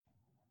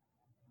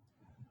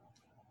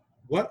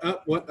What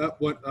up? What up?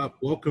 What up?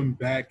 Welcome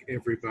back,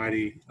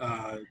 everybody,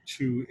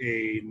 to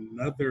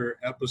another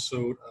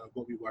episode of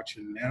What We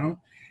Watching Now.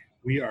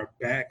 We are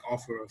back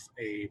off of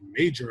a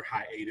major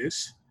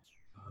hiatus,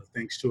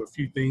 thanks to a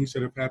few things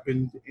that have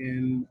happened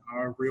in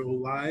our real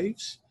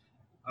lives.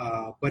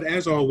 But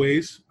as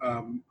always,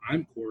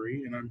 I'm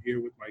Corey, and I'm here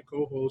with my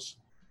co-host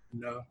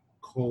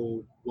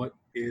Nicole. What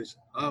is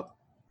up,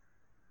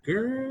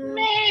 girl?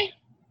 Meh,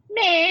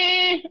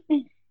 meh.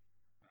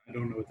 I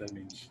don't know what that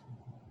means.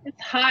 It's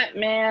hot,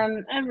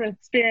 man. I'm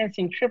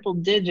experiencing triple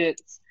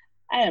digits.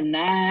 I am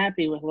not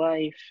happy with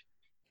life.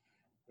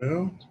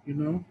 Well,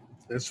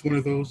 that's one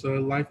of those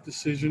life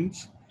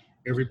decisions.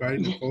 Everybody,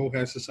 Nicole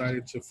has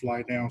decided to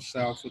fly down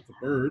south with the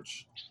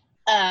birds.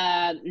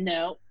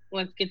 No.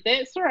 Let's get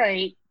this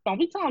right. Don't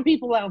be telling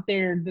people out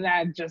there that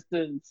I just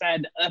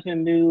decided to up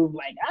and move.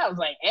 Like, I was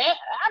like, I'm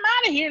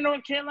out of here,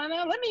 North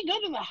Carolina. Let me go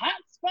to the hot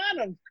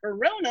spot of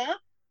Corona,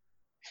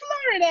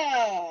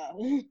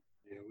 Florida.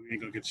 Yeah, we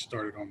ain't gonna get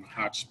started on the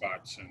hot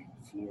spots in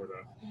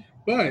Florida,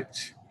 but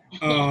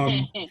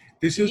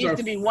this It is used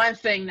to be one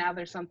thing, now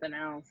there's something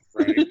else.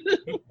 Right.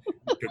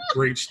 The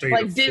great state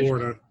Like of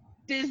Florida.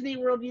 Disney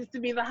World used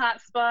to be the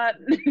hot spot.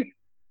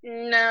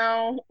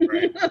 No.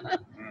 Right.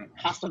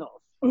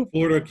 Hospitals.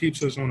 Florida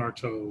keeps us on our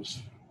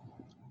toes.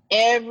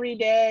 Every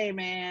day,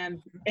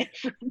 man.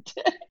 Every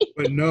day.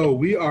 But no,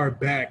 we are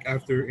back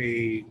after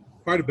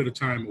quite a bit of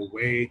time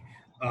away.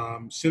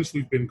 Since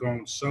we've been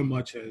gone, so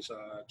much has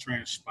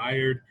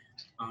transpired,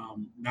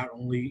 not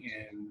only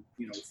in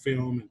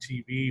film and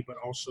TV, but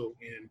also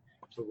in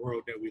the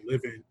world that we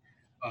live in.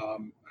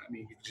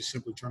 You can just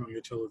simply turn on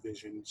your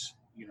televisions,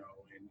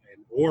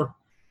 or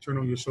turn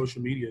on your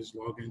social medias,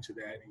 log into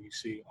that, and you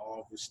see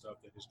all this stuff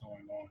that is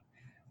going on.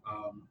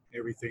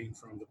 Everything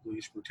from the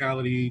police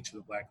brutality to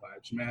the Black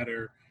Lives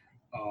Matter.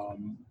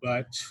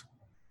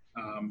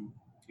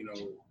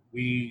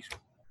 We,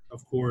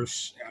 of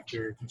course,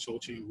 after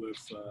consulting with,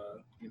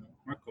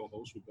 my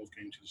co-host, we both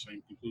came to the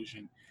same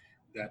conclusion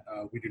that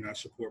we do not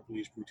support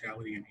police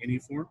brutality in any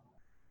form.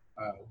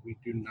 We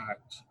do not.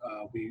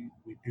 We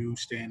do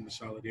stand in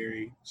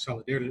solidarity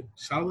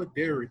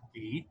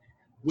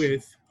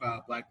with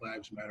Black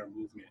Lives Matter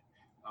movement,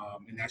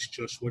 and that's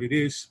just what it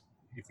is.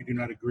 If you do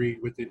not agree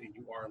with it and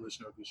you are a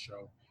listener of this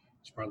show,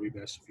 it's probably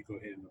best if you go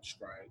ahead and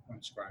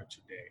unsubscribe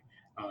today.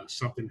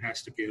 Something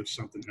has to give,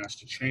 something has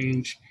to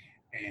change,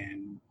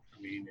 and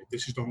if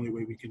this is the only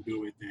way we can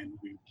do it, then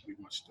we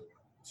must do it.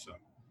 So,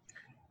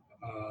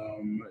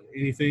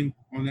 anything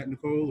on that,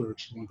 Nicole, or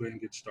you want to go ahead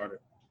and get started?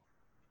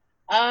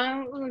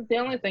 The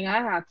only thing I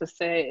have to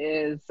say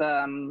is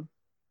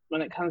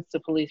when it comes to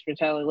police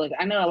brutality, look,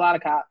 I know a lot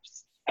of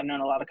cops. I've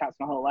known a lot of cops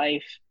my whole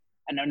life.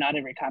 I know not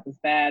every cop is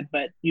bad,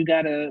 but you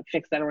got to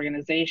fix that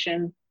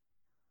organization.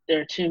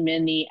 There are too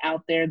many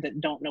out there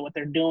that don't know what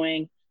they're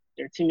doing.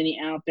 There are too many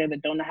out there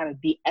that don't know how to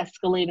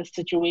de-escalate a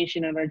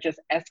situation and are just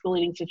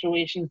escalating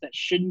situations that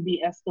shouldn't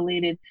be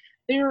escalated.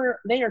 They are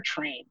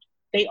trained.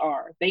 They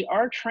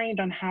are trained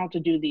on how to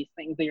do these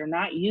things. They are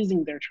not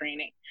using their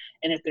training.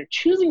 And if they're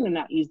choosing to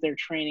not use their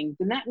training,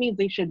 then that means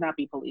they should not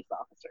be police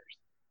officers.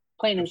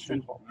 Plain and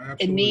simple.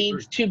 It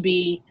needs to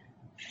be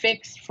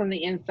fixed from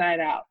the inside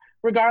out.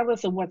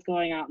 Regardless of what's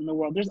going on in the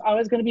world, there's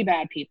always going to be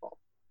bad people.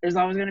 There's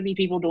always going to be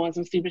people doing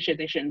some stupid shit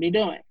they shouldn't be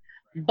doing.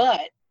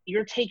 But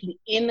you're taking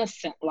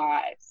innocent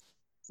lives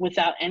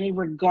without any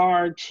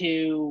regard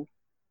to,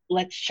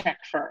 let's check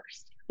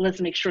first.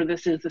 Let's make sure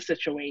this is the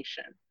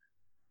situation.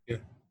 Yeah.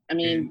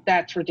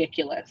 That's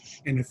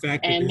ridiculous. And the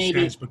fact that this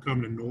has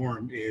become the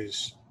norm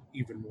is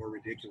even more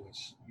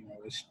ridiculous.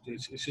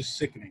 It's just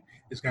sickening.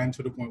 It's gotten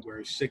to the point where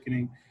it's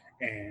sickening.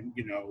 And,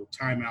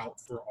 timeout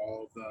for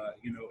all the,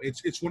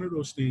 it's one of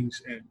those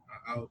things, and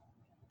I'll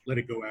let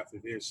it go after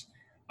this.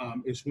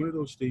 It's one of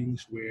those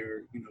things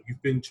where,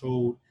 you've been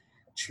told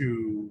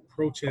to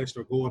protest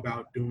or go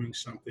about doing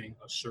something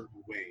a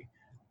certain way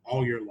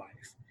all your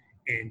life.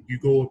 And you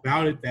go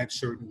about it that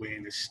certain way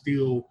and it's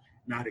still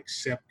not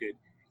accepted,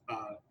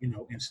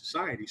 in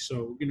society.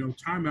 So,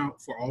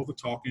 timeout for all the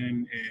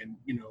talking and,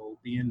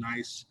 being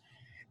nice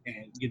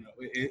and,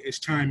 it's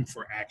time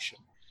for action.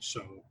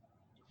 So,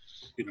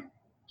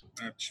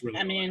 that's really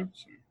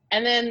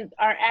and then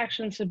our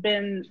actions have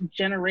been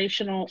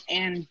generational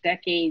and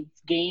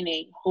decades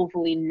gaining.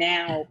 Hopefully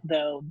now,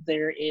 though,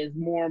 there is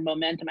more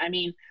momentum.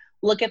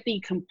 Look at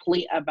the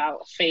complete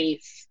about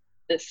face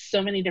that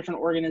so many different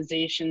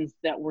organizations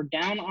that were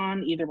down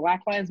on either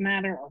Black Lives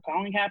Matter or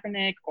Colin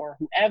Kaepernick or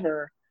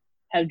whoever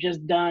have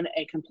just done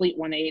a complete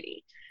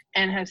 180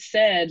 and have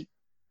said,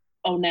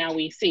 oh, now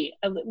we see.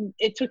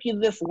 It took you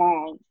this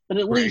long, but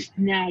at least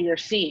now you're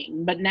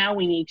seeing. But now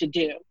we need to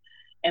do.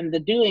 And the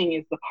doing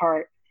is the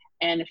part.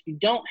 And if you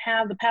don't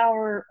have the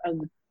power of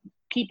the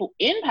people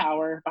in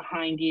power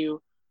behind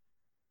you,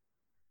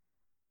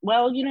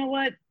 well, you know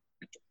what?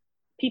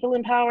 People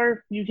in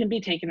power, you can be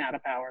taken out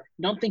of power.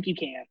 Don't think you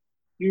can.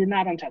 You're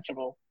not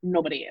untouchable.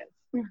 Nobody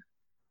is.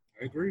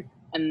 I agree.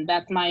 And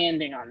that's my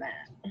ending on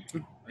that.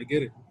 I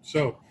get it.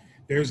 So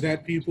there's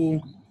that,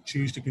 people.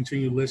 Choose to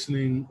continue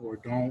listening or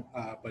don't,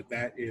 but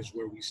that is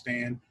where we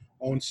stand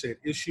on said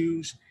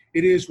issues.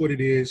 It is what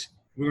it is.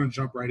 We're going to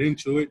jump right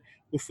into it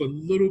with a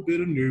little bit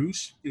of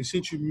news. And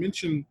since you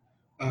mentioned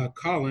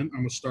Colin, I'm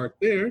going to start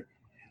there.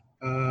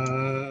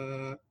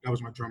 That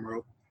was my drum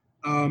roll.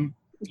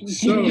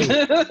 So,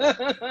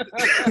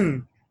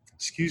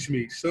 excuse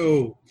me.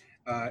 So,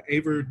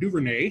 Ava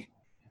DuVernay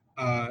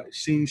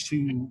seems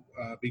to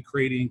be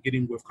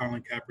getting with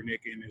Colin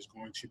Kaepernick, and is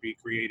going to be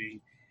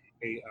creating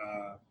a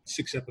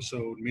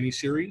 6-episode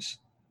miniseries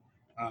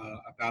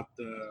about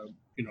the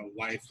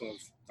life of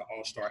the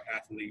all-star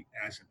athlete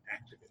as an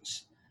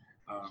activist.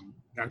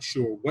 Not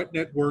sure what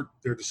network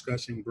they're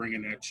discussing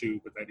bringing that to,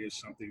 but that is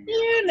something.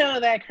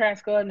 That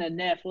crap's going to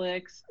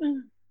Netflix.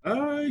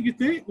 You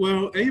think?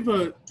 Well,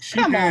 Ava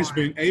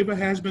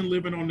has been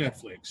living on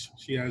Netflix.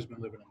 She has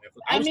been living on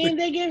Netflix.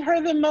 They give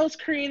her the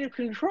most creative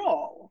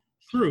control.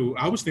 True.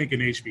 I was thinking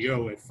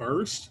HBO at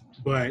first,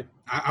 but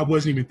I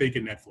wasn't even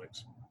thinking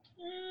Netflix.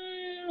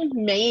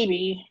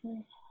 Maybe.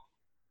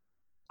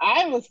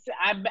 I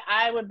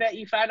would bet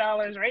you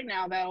 $5 right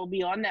now that will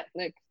be on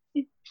Netflix.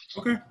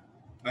 Okay.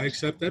 I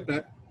accept that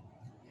bet.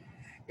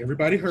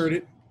 Everybody heard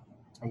it.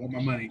 I want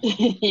my money.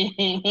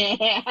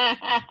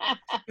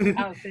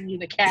 I'll send you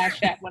the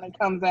Cash App when it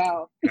comes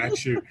out.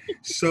 Got you.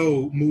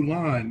 So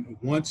Mulan,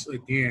 once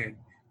again,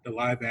 the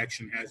live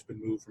action has been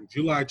moved from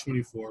July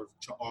 24th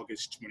to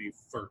August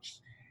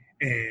 21st.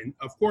 And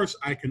of course,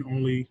 I can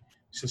only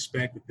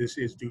suspect that this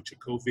is due to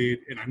COVID.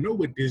 And I know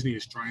what Disney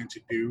is trying to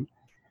do.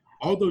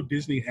 Although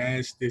Disney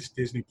has this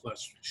Disney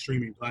Plus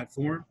streaming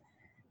platform,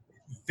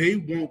 they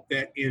want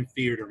that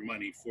in-theater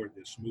money for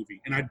this movie.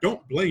 And I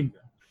don't blame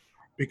them,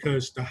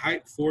 because the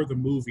hype for the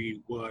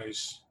movie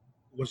was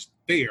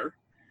there.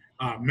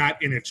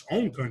 Not in its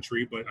own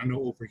country, but I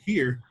know over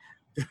here,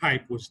 the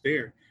hype was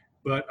there.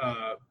 But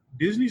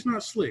Disney's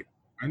not slick.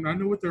 I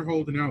know what they're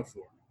holding out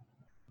for.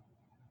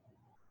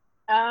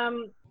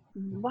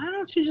 Why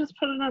don't you just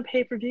put it on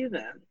pay-per-view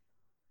then?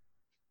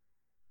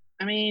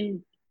 I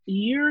mean,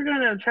 you're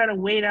going to try to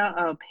wait out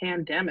a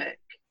pandemic.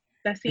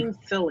 That seems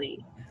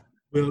silly.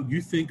 Well,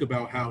 you think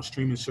about how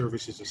streaming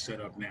services are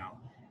set up now.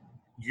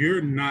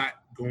 You're not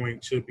going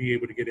to be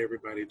able to get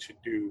everybody to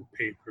do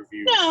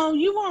pay-per-view. No,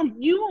 you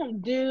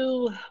won't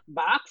do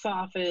box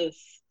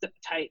office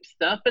type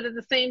stuff, but at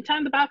the same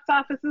time, the box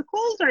office is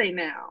closed right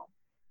now.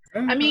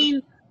 I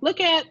mean,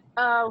 look at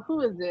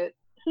who is it?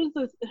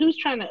 Who's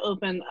trying to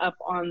open up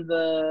on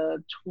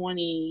the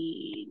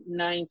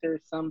 29th or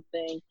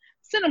something?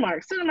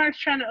 Cinemark. Cinemark's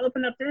trying to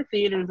open up their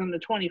theaters on the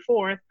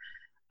 24th.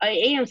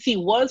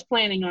 AMC was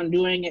planning on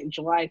doing it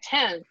July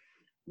 10th,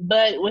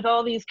 but with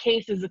all these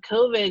cases of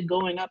COVID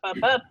going up,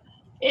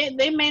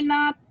 they may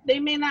not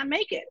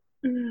make it.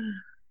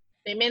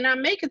 They may not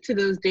make it to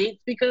those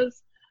dates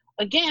because,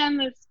 again,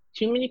 there's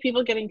too many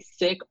people getting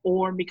sick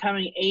or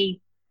becoming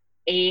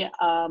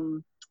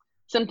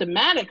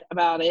symptomatic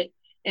about it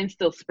and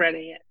still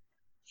spreading it.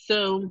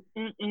 So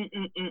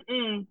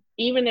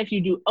even if you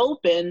do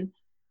open,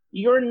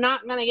 you're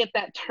not going to get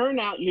that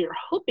turnout you're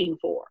hoping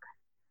for.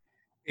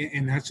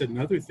 And that's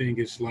another thing.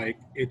 It's like,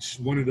 it's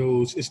one of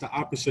those, it's the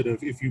opposite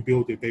of if you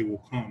build it, they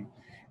will come.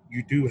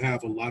 You do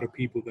have a lot of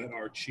people that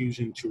are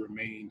choosing to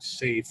remain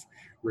safe,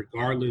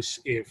 regardless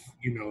of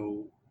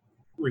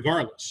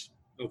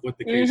what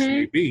the case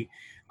may be.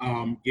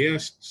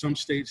 Yes, some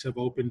states have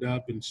opened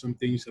up and some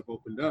things have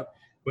opened up.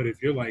 But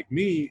if you're like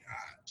me,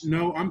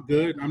 no, I'm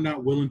good. I'm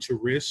not willing to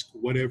risk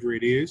whatever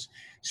it is,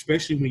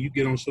 especially when you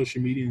get on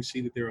social media and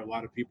see that there are a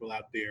lot of people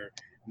out there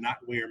not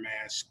wear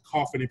masks,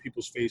 coughing in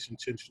people's face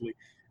intentionally.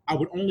 I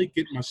would only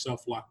get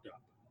myself locked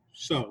up.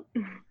 So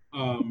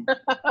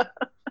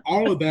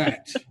all of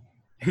that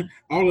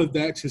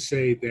to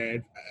say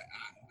that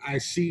I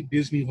see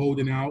Disney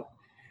holding out.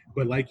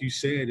 But like you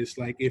said, it's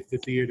like if the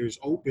theater's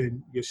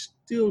open, you're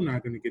still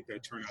not going to get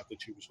that turnout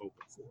that you was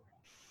hoping for.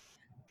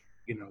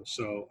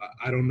 So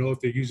I don't know if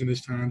they're using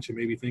this time to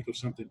maybe think of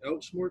something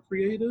else more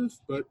creative,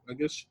 but I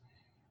guess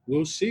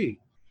we'll see.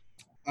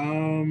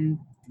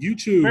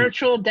 YouTube.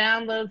 Virtual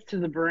downloads to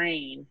the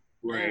brain.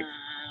 Right.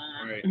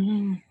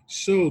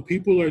 So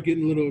people are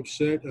getting a little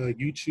upset.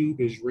 YouTube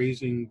is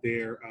raising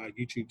their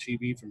YouTube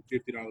TV from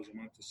 $50 a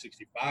month to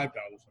 $65 a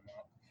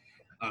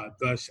month,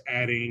 thus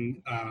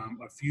adding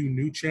a few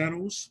new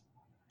channels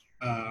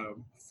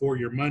for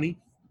your money,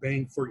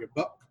 bang for your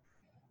buck.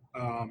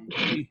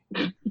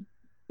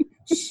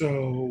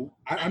 So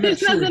I'm not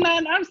sure.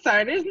 I'm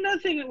sorry. There's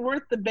nothing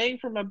worth the bang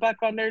for my buck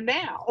on there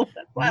now.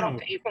 That's why I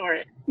don't pay for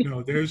it.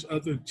 No, there's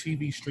other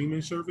TV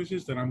streaming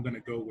services that I'm going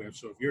to go with.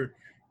 So if you're,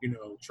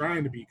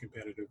 trying to be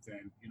competitive,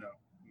 then, you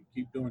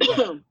keep doing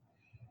that.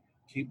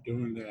 Keep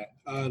doing that.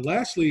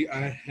 Lastly,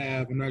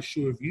 I'm not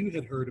sure if you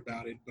had heard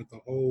about it, but the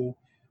whole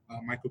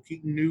Michael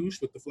Keaton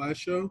news with the Flash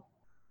show.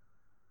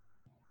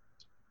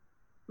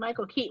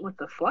 Michael Keaton with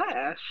the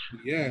Flash?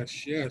 Yes.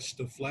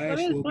 The Flash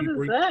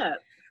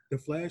The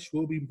Flash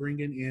will be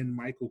bringing in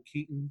Michael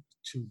Keaton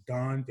to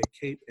don the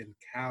cape and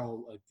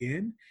cowl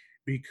again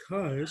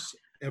because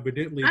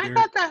evidently I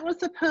thought that was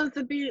supposed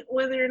to be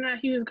whether or not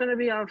he was going to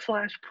be on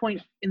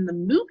Flashpoint in the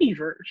movie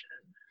version.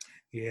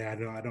 Yeah,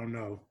 I don't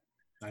know.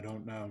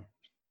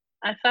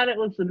 I thought it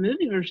was the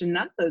movie version,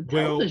 not the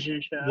Well,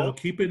 television well, show.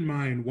 keep in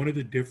mind one of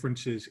the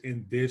differences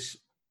in this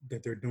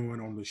that they're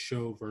doing on the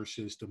show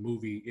versus the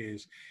movie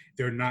is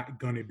they're not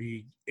going to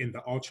be in the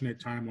alternate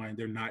timeline.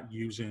 They're not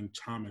using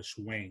Thomas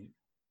Wayne.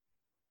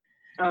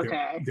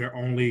 Okay. They're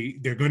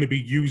going to be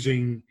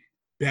using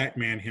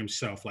Batman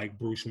himself, like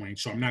Bruce Wayne.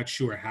 So I'm not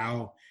sure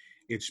how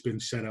it's been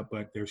set up,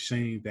 but they're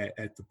saying that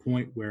at the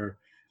point where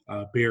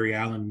Barry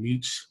Allen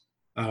meets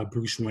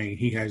Bruce Wayne,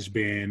 he has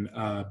been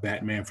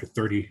Batman for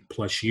 30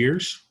 plus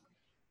years.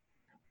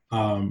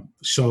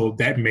 So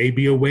that may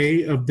be a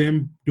way of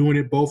them doing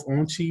it both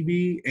on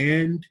TV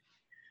and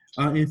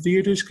in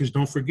theaters. Because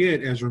don't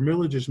forget, Ezra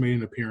Miller just made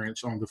an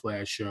appearance on the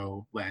Flash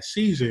show last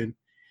season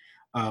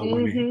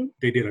when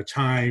they did a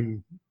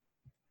time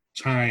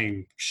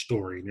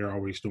story. They're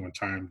always doing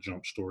time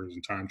jump stories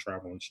and time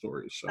traveling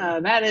stories. So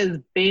that is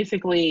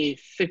basically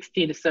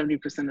 60 to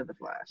 70% of the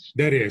Flash.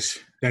 That is.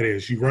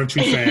 You run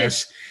too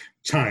fast.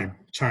 Time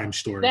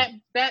story.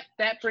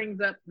 That brings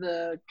up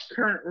the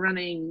current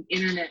running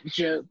internet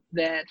joke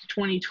that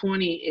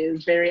 2020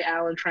 is Barry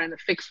Allen trying to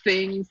fix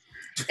things,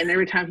 and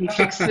every time he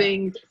fixes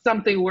things,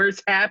 something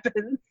worse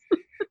happens.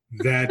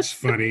 That's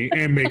funny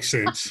and makes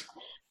sense.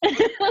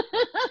 Because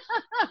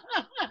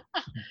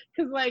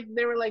like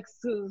they were like,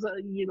 so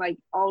you like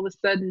all of a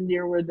sudden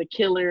there were the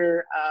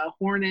killer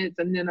Hornets,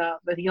 and then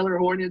the killer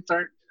Hornets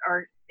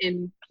aren't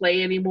in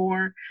play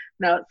anymore.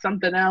 No, it's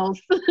something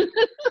else.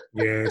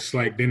 Yeah, it's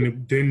like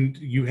then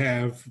you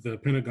have the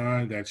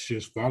Pentagon that's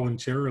just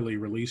voluntarily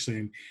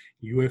releasing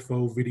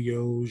UFO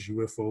videos,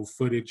 UFO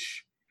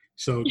footage.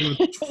 So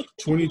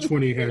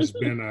 2020 has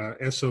been a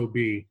SOB,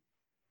 if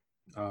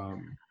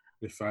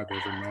I've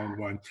ever known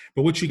one.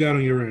 But what you got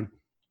on your end?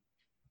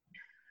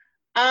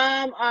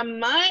 On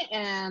my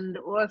end,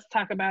 let's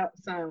talk about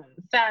some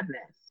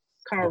sadness.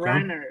 Carl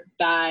Reiner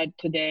died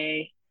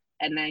today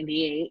at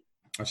 98.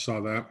 I saw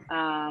that.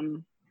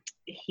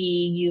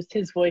 He used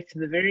his voice to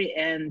the very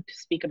end to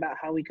speak about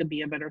how we could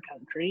be a better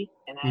country,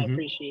 and I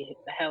appreciate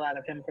the hell out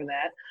of him for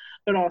that.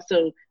 But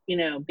also,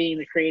 being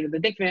the creator of the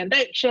Dick Van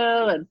Dyke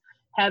Show and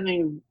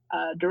having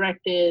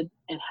directed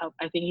and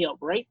I think he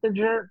helped write The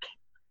Jerk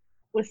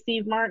with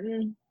Steve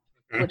Martin,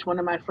 which one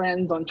of my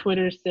friends on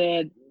Twitter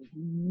said,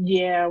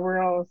 yeah, we're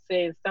all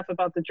saying stuff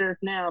about The Jerk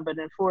now, but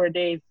in 4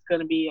 days it's going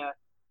to be a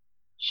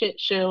shit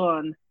show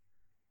on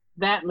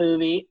that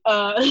movie.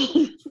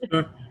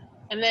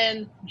 And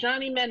then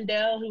Johnny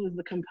Mandel, who was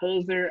the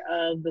composer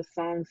of the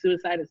song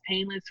Suicide is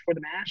Painless for the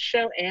MASH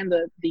show and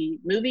the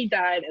movie,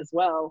 died as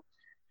well.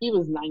 He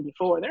was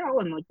 94. They're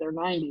all in like their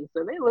 90s,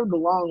 so they lived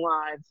long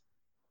lives.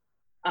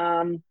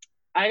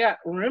 I got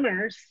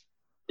rumors.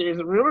 There's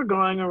a rumor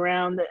going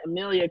around that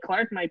Emilia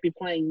Clarke might be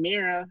playing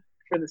Mera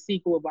for the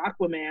sequel of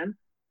Aquaman.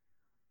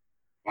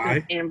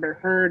 Why? Amber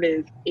Heard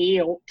is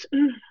out.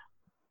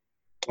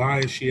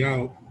 Why is she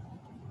out?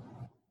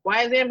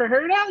 Why is Amber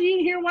Heard out? You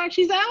didn't hear why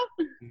she's out?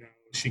 No,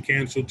 she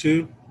canceled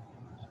too.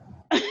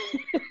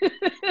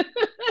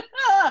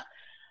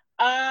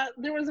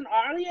 There was an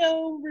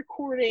audio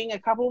recording a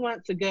couple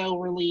months ago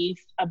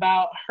released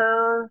about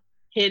her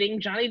hitting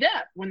Johnny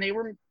Depp when they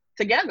were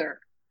together.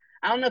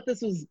 I don't know if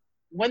this was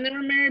when they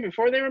were married,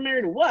 before they were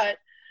married, or what,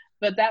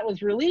 but that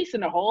was released,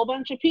 and a whole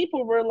bunch of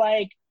people were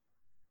like,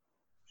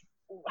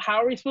 how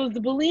are we supposed to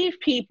believe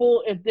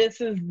people if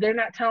they're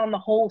not telling the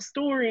whole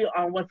story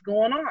on what's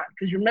going on?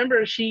 Because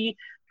remember, she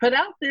put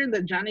out there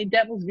that Johnny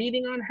Depp was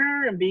beating on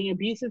her and being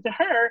abusive to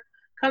her.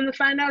 Come to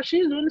find out,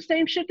 she was doing the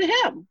same shit to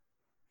him.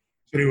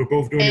 So they were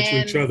both doing it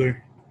to each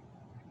other.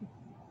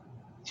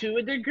 To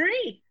a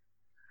degree.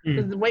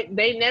 Because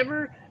they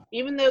never,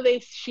 even though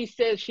she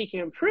says she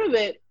can prove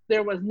it,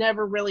 there was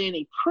never really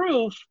any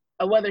proof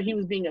of whether he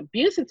was being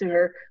abusive to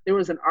her. There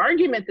was an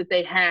argument that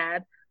they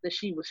had that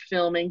she was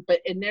filming,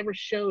 but it never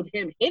showed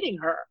him hitting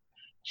her.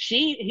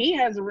 He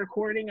has a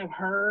recording of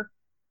her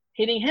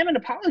hitting him and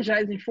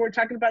apologizing for it,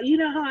 talking about,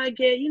 how I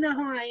get,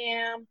 how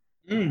I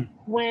am,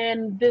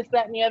 when this,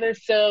 that, and the other.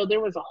 So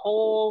there was a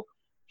whole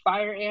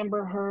Fire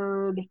Amber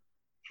Heard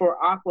for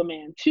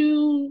Aquaman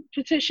 2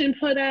 petition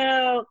put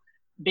out.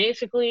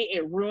 Basically,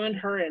 it ruined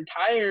her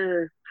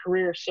entire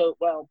career. So,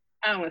 well,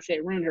 I don't want to say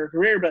it ruined her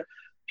career, but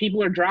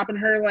people are dropping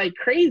her like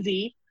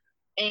crazy.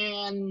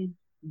 And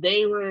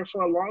they were,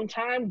 for a long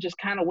time, just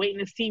kind of waiting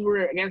to see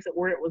where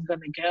it was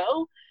going to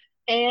go.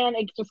 And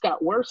it just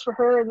got worse for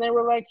her, and they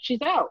were like,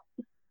 she's out.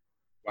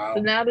 Wow.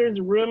 So now there's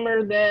a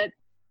rumor that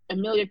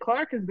Emilia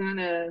Clarke is going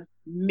to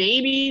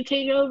maybe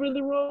take over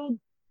the role.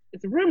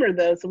 It's a rumor,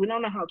 though, so we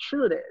don't know how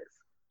true it is.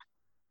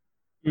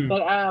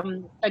 But I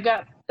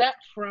got that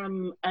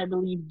from, I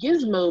believe,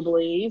 Gizmo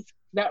Blaze.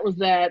 That was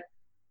that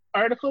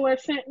article I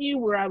sent you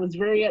where I was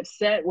very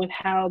upset with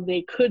how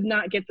they could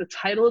not get the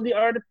title of the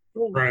article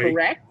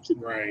correct.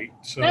 Right.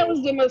 So that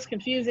was the most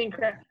confusing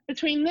crap.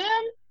 Between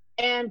them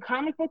and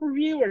Comic Book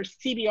Review or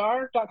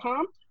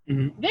CBR.com,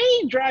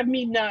 they drive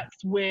me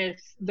nuts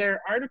with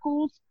their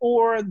articles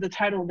or the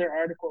title of their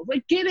articles.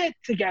 Like, get it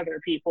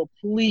together, people,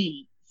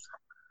 please.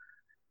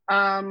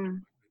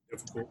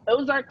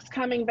 Ozark's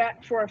coming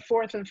back for a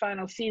 4th and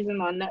final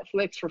season on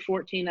Netflix for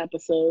 14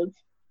 episodes.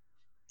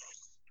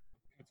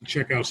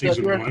 Check out So if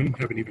season you're, 1.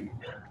 Haven't even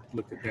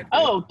looked at that yet.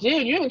 oh,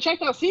 dude, you haven't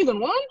checked out season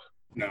 1?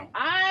 No.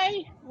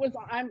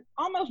 I'm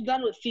almost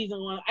done with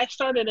season 1. I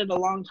started it a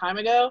long time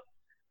ago,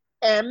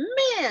 and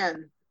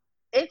man,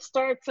 it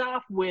starts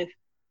off with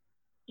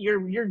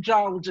your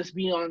jaw will just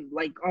be on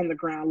the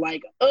ground,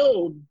 like,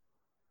 oh,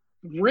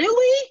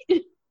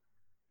 really?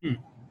 Hmm.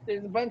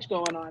 There's a bunch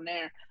going on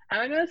there.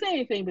 I'm not gonna say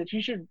anything, but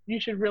you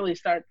should really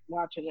start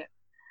watching it.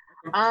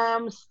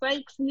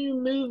 Spike's new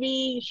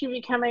movie should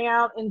be coming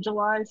out in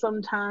July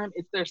sometime.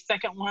 It's their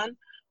second one.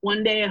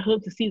 One day I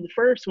hope to see the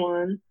first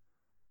one.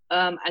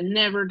 I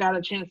never got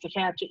a chance to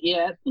catch it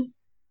yet.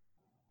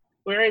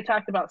 We already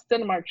talked about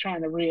Cinemark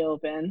trying to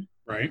reopen.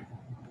 Right.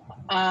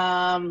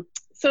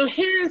 So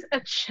here's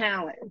a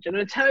challenge. I'm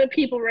going to tell you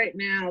people right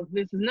now,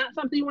 this is not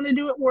something you want to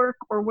do at work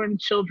or when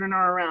children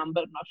are around,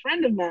 but my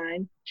friend of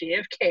mine,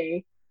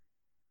 JFK,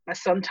 my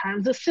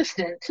sometimes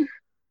assistant,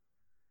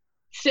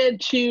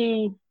 said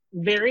to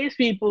various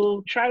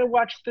people, try to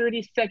watch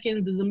 30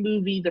 seconds of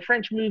the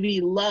French movie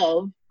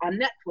Love on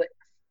Netflix,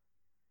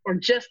 or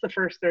just the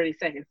first 30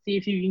 seconds. See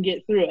if you can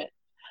get through it.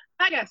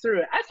 I got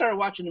through it. I started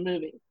watching the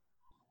movie.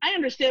 I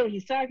understand what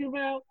he's talking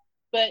about,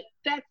 but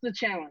that's the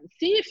challenge.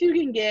 See if you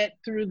can get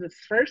through the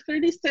first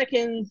 30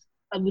 seconds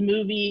of the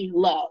movie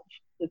Love.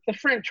 It's the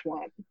French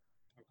one.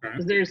 Okay.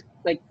 Because there's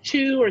like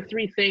 2 or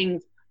 3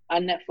 things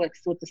on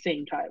Netflix with the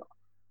same title.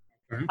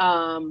 Okay.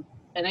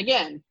 And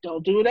again,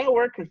 don't do it at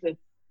work because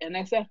it's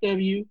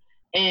NSFW,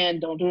 and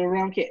don't do it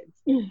around kids.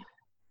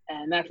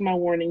 And that's my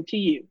warning to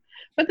you.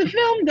 But the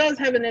film does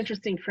have an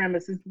interesting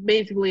premise. It's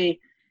basically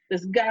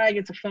this guy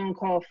gets a phone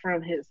call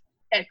from his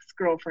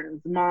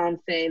ex-girlfriend's mom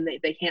saying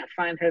they can't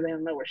find her, they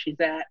don't know where she's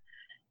at,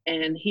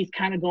 and he's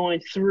kind of going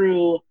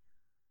through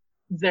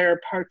their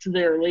parts of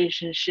their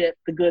relationship,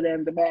 the good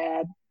and the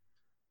bad.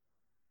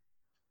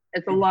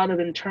 It's a lot of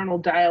internal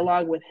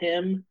dialogue with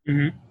him.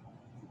 Mm-hmm.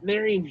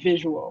 Very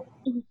visual.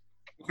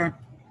 Okay.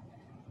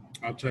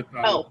 I'll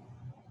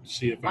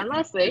see if I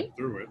can get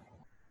through it.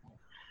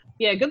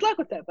 Yeah, good luck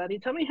with that, buddy.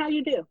 Tell me how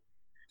you do.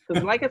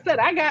 Because like I said,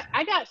 I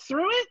got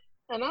through it,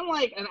 and I'm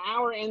like an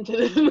hour into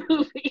the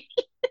movie.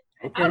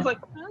 Okay. I was like,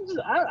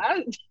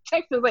 I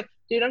texted like,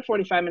 dude, I'm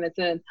 45 minutes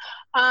in.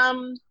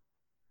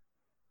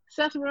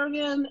 Seth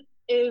Rogen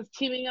is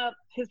teaming up,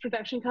 his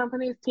production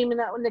company is teaming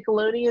up with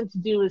Nickelodeon to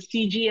do a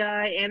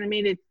CGI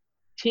animated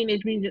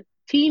Teenage Mutant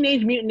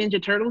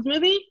Ninja Turtles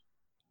movie.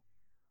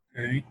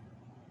 Okay.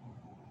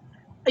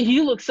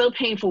 You look so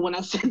painful when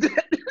I said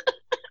that.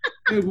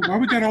 Hey, why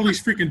we got all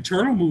these freaking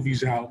turtle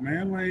movies out,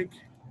 man? Like,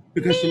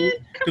 because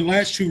the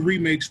last 2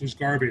 remakes was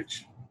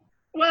garbage.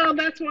 Well,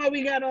 that's why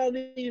we got all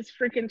these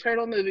freaking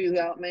turtle movies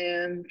out,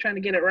 man. Trying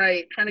to get it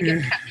right. Trying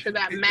to capture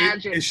that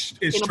magic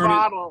in a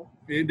bottle.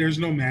 There's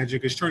no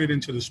magic. It's turned it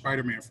into the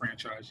Spider-Man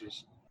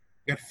franchises.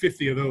 Got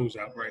 50 of those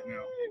out right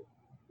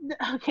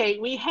now. Okay,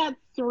 we had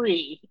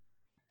 3.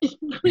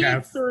 We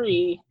have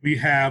 3. We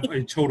have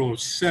a total of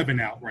 7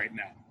 out right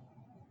now.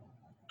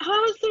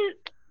 How is there?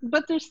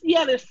 But there's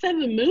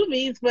 7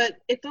 movies, but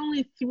it's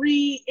only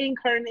 3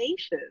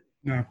 incarnations.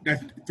 No,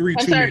 that's 3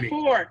 I'm too sorry, many.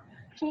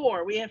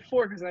 4. We have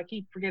 4 because I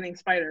keep forgetting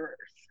Spider-Verse.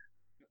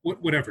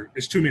 Whatever.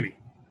 It's too many.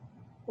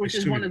 Which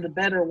is one of the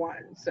better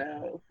ones.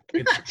 So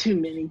it's not too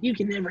many. You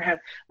can never have.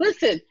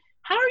 Listen,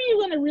 how are you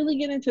going to really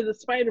get into the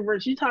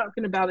Spider-Verse? You're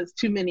talking about it's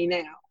too many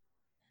now.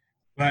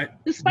 But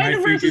the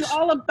Spider-Verse is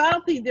all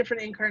about the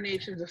different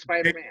incarnations of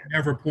Spider-Man. They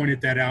never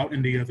pointed that out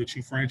in the other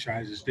 2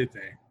 franchises, did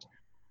they?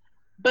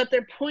 But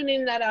they're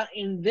pointing that out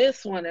in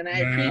this one, and I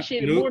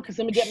appreciate it more because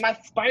I'm going to get my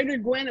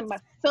Spider-Gwen and my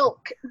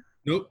Silk.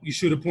 Nope, you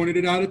should have pointed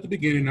it out at the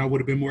beginning. I would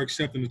have been more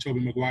accepting of Tobey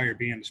Maguire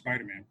being the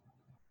Spider-Man.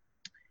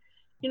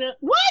 You know,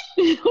 what? What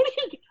do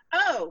you...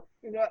 Oh,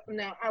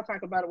 no, I'll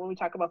talk about it when we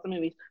talk about the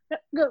movies.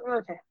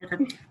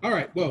 Okay. All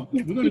right, well,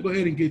 we're going to go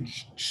ahead and get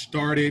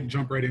started,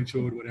 jump right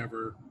into it,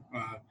 whatever.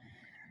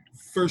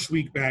 First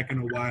week back in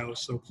a while,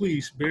 so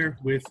please bear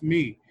with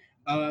me.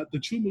 The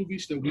 2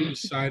 movies that we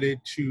decided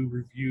to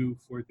review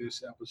for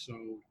this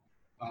episode,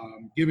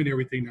 given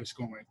everything that's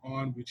going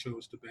on, we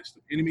chose The Best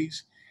of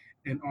Enemies,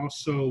 and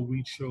also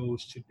we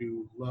chose to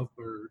do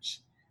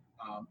Lovebirds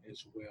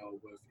as well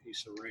with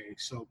Issa Rae.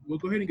 So we'll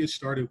go ahead and get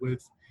started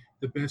with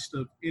The Best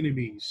of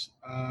Enemies.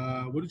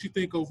 What did you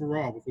think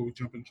overall before we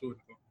jump into it?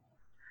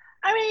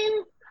 I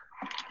mean,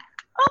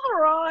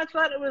 overall, I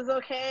thought it was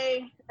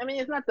okay. I mean,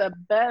 it's not the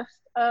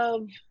best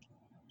of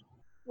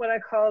what I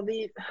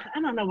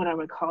don't know what I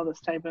would call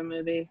this type of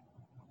movie.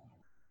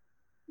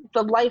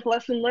 The life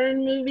lesson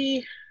learned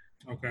movie.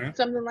 Okay.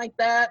 Something like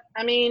that.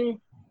 I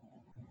mean,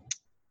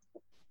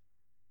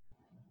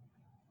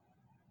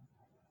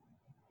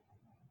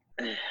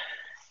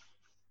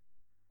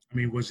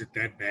 was it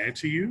that bad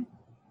to you?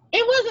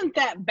 It wasn't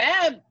that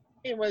bad.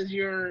 It was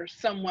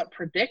somewhat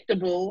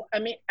predictable. I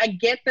mean, I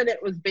get that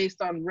it was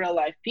based on real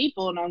life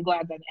people, and I'm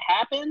glad that it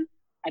happened.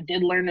 I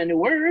did learn a new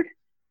word,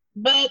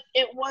 but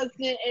it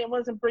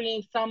wasn't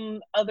bringing some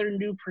other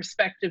new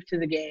perspective to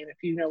the game, if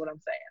you know what I'm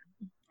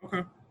saying.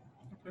 Okay,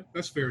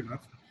 that's fair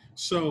enough.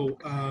 So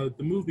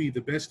the movie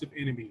The Best of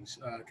Enemies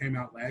came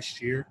out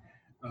last year.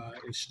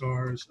 It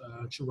stars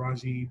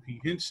Taraji P.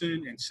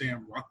 Henson and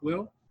Sam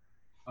Rockwell.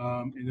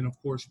 And then,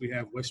 of course, we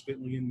have Wes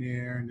Bentley in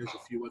there, and there's a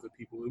few other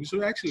people. It was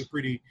actually a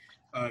pretty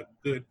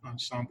good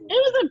ensemble.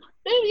 It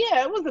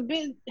was a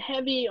bit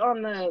heavy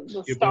on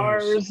the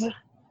stars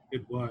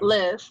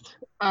list.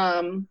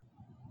 And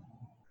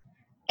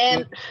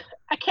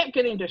I kept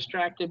getting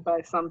distracted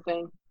by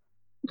something.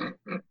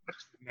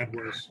 That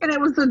was. And it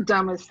was the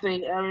dumbest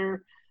thing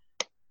ever.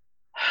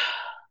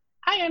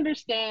 I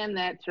understand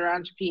that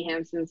Taraji P.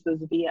 Henson's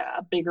supposed to be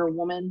a bigger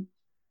woman,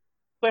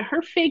 but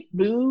her fake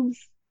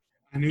boobs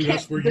I knew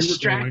that's where you were going.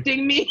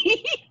 Distracting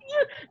me.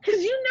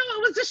 Because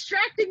it was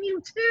distracting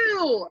you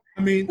too.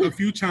 I mean, a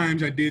few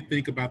times I did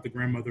think about the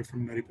grandmother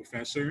from Nutty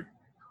Professor,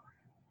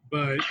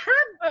 but...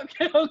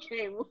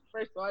 Okay. Well,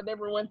 first of all, I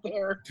never went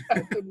there.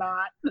 I did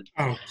not.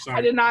 Oh, sorry.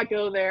 I did not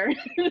go there.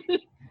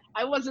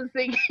 I wasn't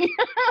thinking...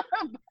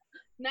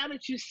 Now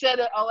that you said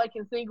it, all I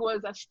can think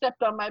was I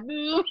stepped on my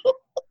boob.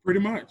 Pretty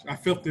much. I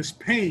felt this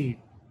pain.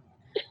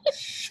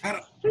 Shut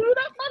up. Shoot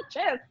up my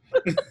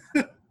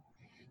chest.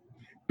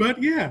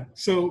 But yeah,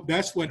 so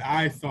that's what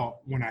I thought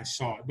when I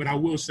saw it. But I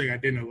will say I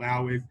didn't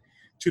allow it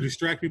to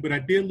distract me, but I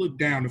did look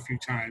down a few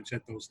times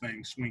at those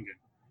things swinging.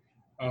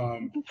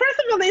 First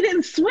of all, they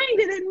didn't swing.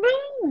 They didn't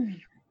move.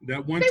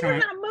 That one time. They were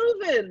not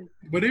moving.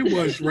 But they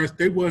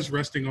was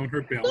resting on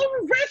her belt. They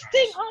were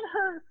resting on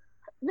her.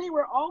 They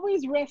were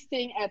always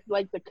resting at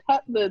like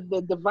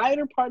the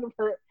divider part of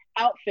her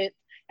outfit.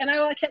 And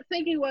all I kept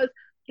thinking was,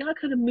 y'all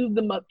could have moved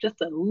them up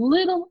just a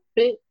little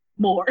bit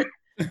more.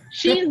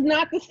 She is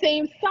not the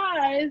same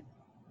size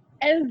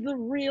as the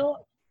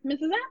real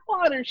Mrs.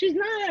 Atwater. She's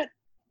not.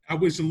 I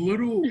was a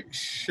little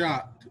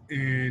shocked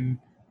and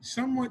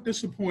somewhat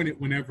disappointed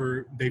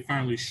whenever they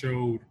finally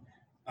showed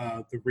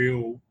the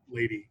real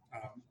lady,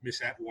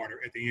 Miss Atwater,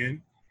 at the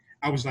end.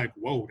 I was like,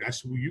 "Whoa,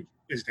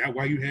 is that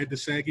why you had the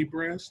saggy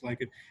breasts?" But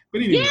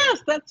anyway.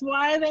 Yes, that's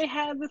why they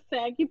had the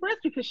saggy breasts,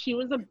 because she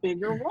was a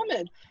bigger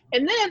woman.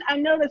 And then I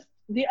noticed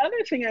the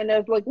other thing I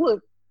noticed, like,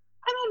 look,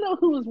 I don't know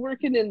who was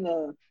working in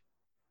the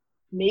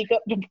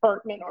makeup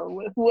department or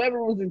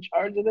whoever was in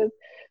charge of this,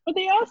 but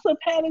they also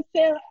patted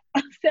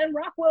Sam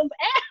Rockwell's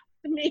ass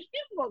to make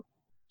him look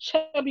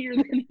chubbier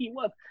than he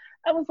was.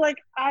 I was like,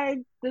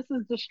 this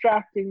is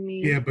distracting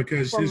me. Yeah,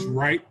 because his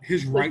right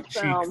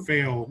cheek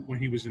fell when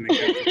he was in the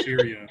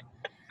cafeteria.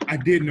 I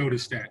did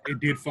notice that. It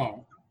did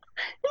fall.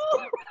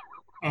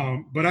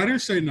 But I didn't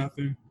say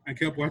nothing. I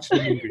kept watching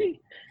the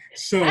movie.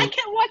 So I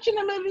kept watching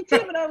the movie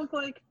too, but I was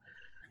like,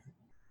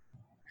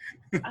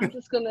 I'm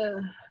just gonna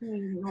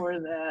ignore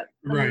that.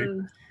 Right.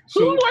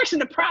 Who works in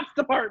the props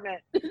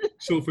department?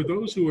 So for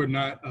those who are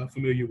not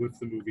familiar with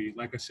the movie,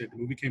 like I said, the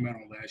movie came out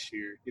last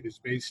year. It is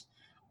based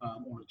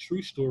on a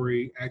true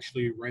story,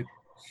 actually right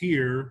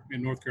here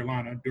in North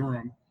Carolina,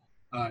 Durham,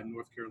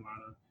 North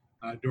Carolina,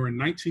 during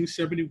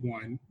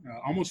 1971,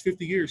 almost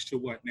 50 years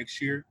to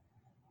next year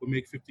will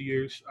make 50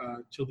 years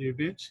till the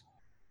event.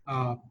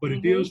 But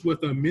it deals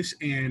with a Miss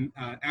Ann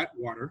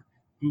Atwater,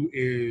 who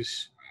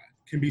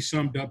can be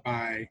summed up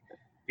by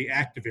the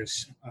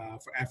activist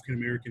for African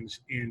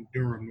Americans in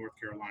Durham, North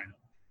Carolina.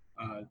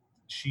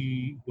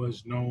 She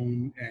was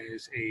known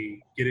as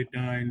a get it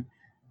done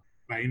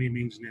by any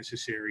means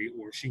necessary,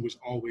 or she was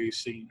always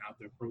seen out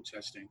there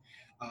protesting.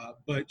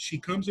 But she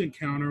comes in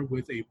encounter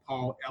with a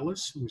Paul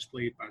Ellis, who is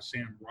played by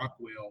Sam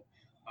Rockwell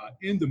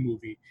in the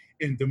movie.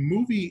 And the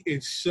movie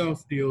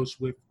itself deals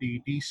with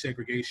the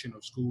desegregation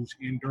of schools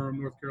in Durham,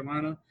 North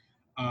Carolina.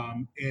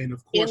 And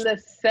of course, in the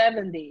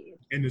 70s.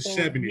 In the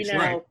 70s,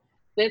 right.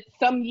 It's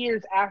some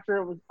years after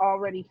it was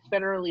already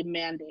federally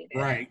mandated.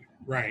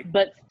 Right.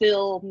 But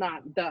still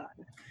not done,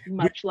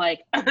 much like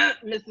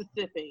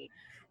Mississippi.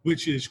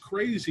 Which is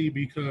crazy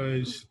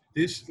because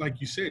this, like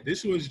you said,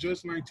 this was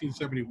just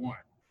 1971.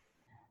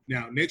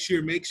 Now, next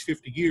year makes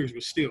 50 years,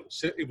 but still,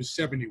 it was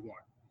 71.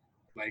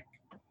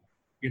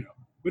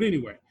 But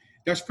anyway,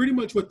 that's pretty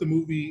much what the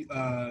movie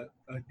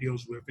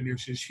deals with. And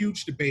there's this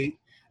huge debate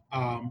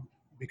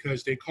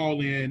because they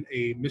call in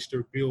a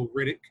Mr. Bill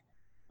Riddick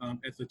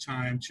at the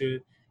time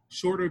to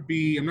sort of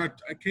be,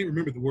 I can't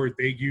remember the word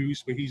they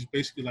used, but he's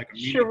basically like a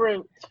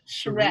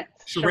charrette.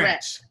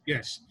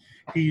 Yes.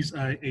 He's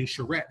a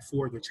charrette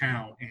for the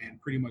town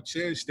and pretty much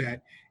says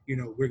that,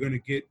 we're going to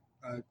get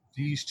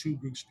these two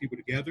groups of people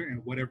together,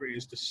 and whatever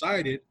is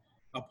decided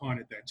upon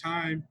at that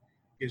time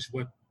is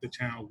what the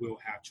town will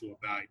have to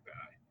abide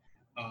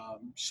by.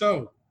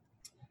 So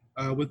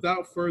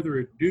without further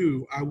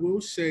ado, I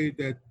will say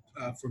that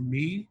for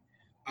me,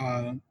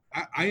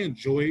 I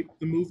enjoyed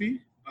the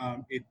movie.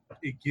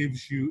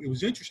 It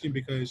was interesting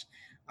because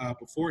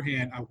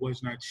beforehand I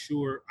was not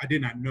sure, I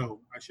did not know,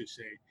 I should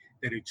say,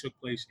 that it took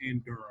place in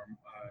Durham,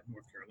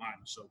 North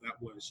Carolina. So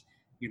that was,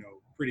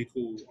 pretty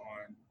cool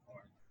on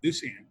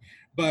this end.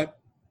 But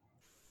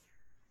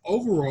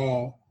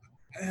overall,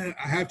 I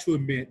have to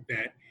admit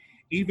that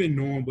even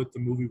knowing what the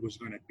movie was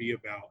going to be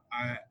about,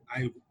 I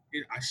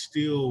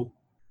still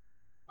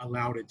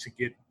allowed it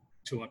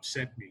to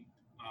upset me.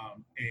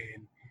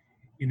 And,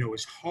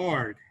 it's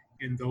hard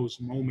in those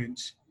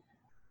moments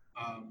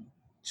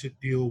to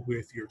deal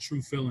with your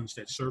true feelings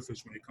that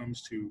surface when it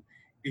comes to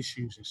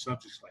issues and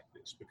subjects like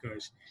this.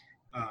 Because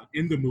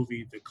in the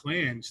movie, the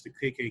clans, the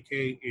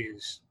KKK,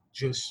 is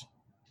just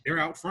they're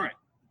out front.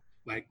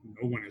 Like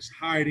no one is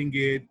hiding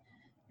it.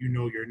 You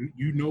know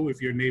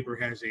if your neighbor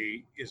is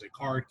a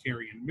card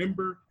carrying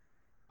member,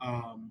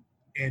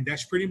 and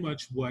that's pretty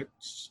much what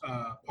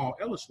Paul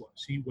Ellis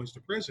was. He was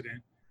the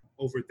president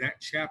over that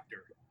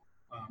chapter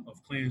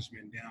of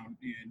Klansmen down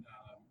in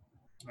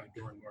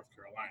Durham, North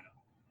Carolina.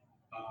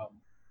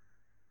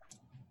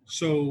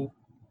 So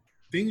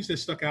things that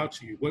stuck out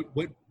to you.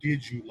 What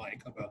did you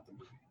like about the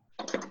movie?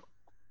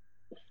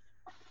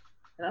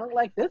 I don't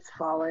like this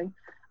falling.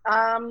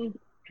 I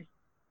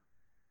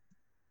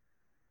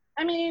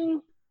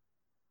mean,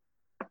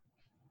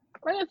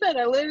 like I said,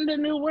 I learned a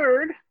new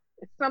word.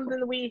 It's something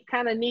that we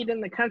kind of need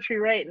in the country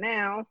right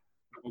now.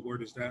 What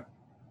word is that?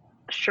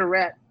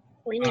 Charette.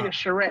 We need a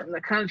charette in the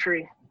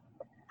country.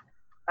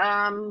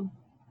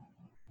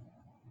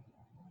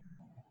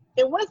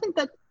 It wasn't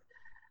that.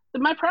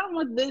 My problem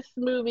with this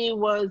movie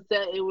was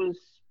that it was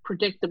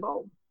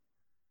predictable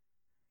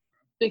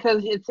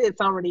because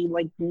it's already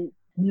like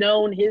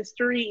known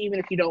history, even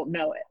if you don't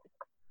know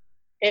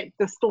it.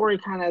 The story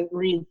kind of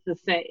reads the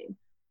same,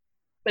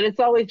 but it's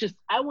always just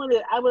I would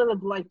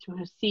have liked to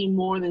have seen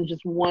more than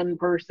just one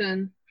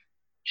person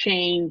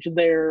change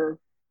their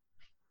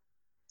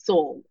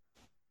soul.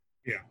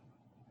 Yeah.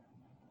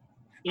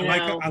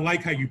 I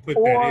like how you put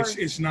that.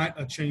 It's not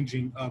a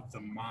changing of the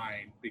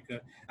mind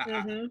because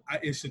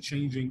it's a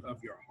changing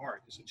of your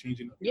heart. It's a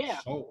changing of your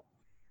soul.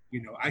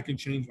 I can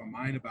change my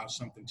mind about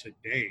something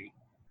today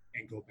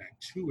and go back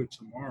to it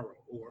tomorrow,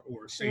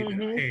 or say that,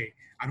 hey,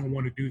 I don't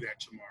want to do that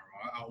tomorrow.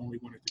 I only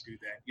wanted to do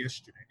that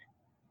yesterday.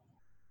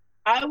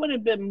 I would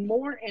have been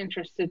more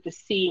interested to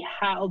see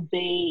how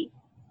he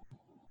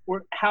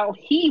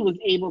was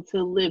able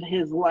to live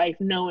his life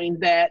knowing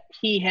that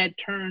he had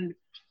turned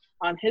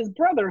on his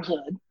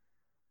brotherhood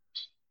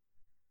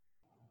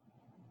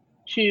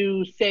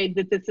to say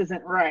that this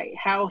isn't right,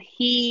 how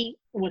he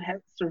would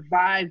have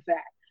survived that.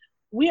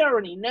 We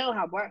already know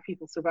how Black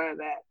people survive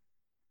that.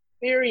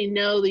 We already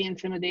know the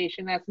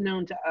intimidation that's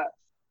known to us.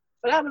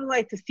 But I would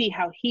like to see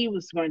how he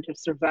was going to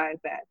survive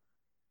that.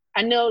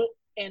 I know,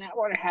 and I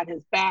would have had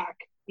his back,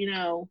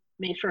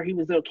 make sure he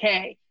was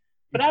okay.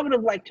 But I would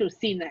have liked to have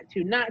seen that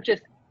too, not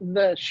just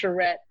the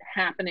charrette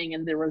happening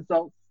and the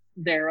results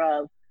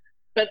thereof,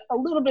 but a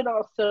little bit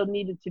also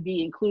needed to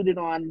be included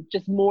on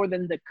just more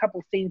than the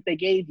couple scenes they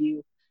gave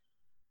you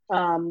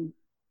on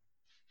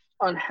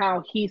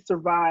how he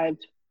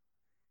survived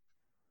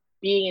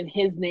being in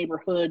his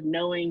neighborhood,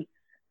 knowing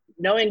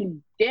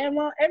damn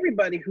well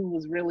everybody who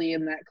was really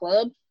in that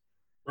club.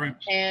 Right.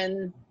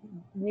 And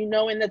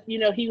knowing that,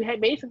 he had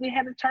basically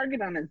had a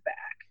target on his back.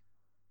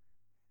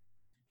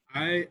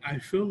 I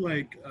feel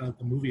like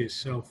the movie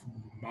itself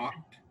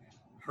mocked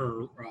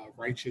her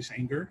righteous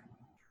anger.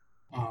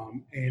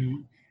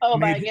 And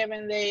by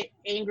giving the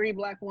angry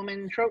Black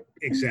woman trope.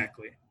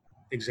 Exactly.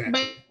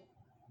 But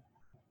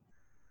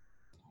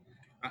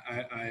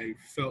I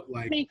felt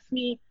like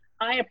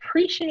I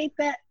appreciate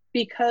that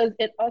because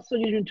it also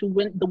gives you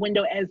to the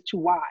window as to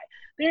why.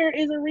 There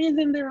is a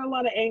reason there are a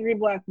lot of angry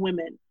Black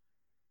women.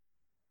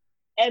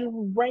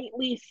 And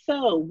rightly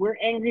so. We're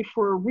angry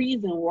for a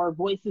reason where our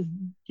voices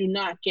do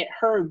not get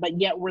heard, but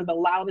yet we're the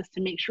loudest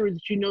to make sure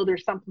that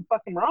there's something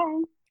fucking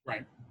wrong.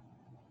 Right.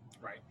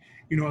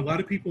 A lot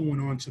of people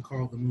went on to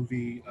call the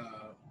movie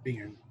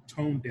being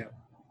tone deaf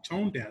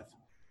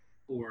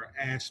or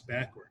ass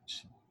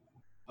backwards,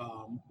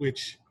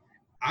 which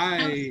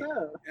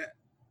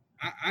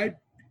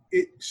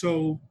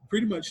so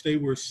pretty much they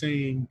were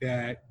saying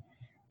that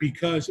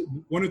because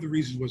one of the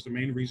reasons was the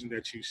main reason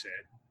that you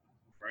said,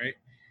 right?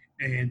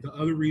 And the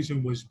other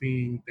reason was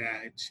being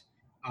that,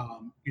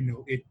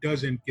 it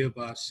doesn't give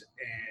us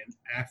an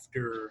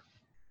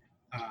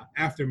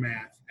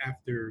aftermath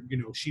after,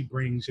 she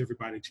brings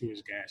everybody to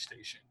his gas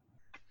station.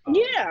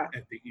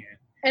 At the end.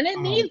 And it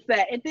needs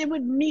that. It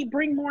would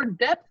bring more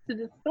depth to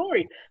the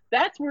story.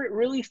 That's where it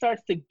really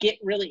starts to get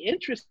really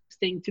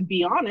interesting, to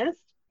be honest.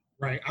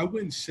 Right. I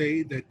wouldn't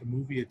say that the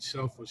movie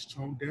itself was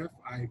tone deaf.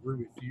 I agree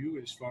with you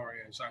as far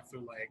as I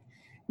feel like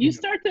you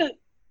start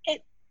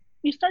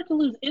to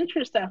lose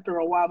interest after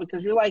a while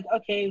because you're like,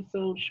 okay,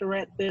 so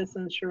charrette this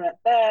and charrette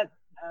that.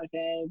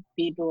 Okay,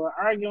 people are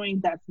arguing.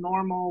 That's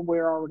normal.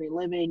 We're already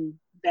living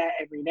that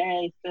every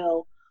day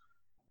still.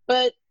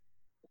 But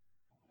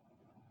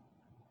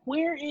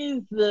where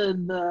is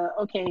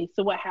okay,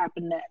 so what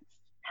happened next?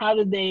 How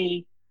did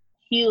they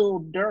heal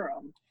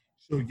Durham?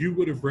 So you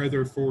would have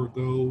rather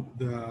forego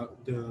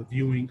the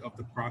viewing of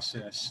the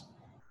process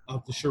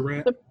of the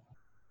charrette?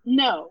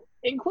 No.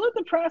 Include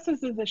the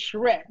process as a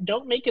charrette.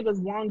 Don't make it as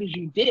long as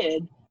you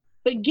did,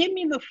 but give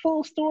me the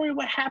full story of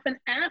what happened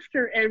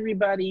after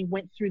everybody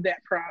went through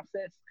that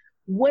process.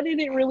 What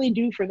did it really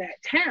do for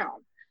that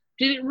town?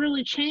 Did it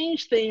really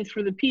change things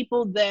for the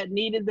people that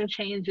needed the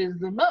changes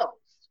the most?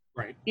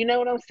 Right. You know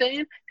what I'm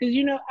saying? Because,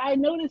 I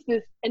noticed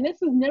this, and this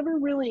was never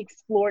really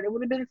explored. It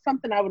would have been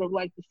something I would have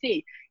liked to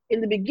see.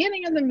 in the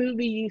beginning of the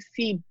movie, you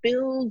see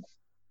Bill's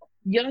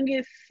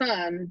youngest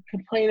son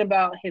complain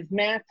about his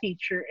math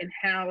teacher and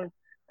how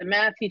the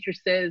math teacher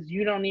says,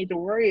 you don't need to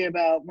worry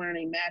about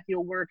learning math,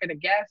 you'll work at a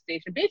gas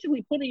station,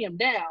 basically putting him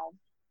down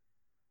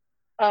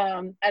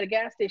at a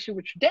gas station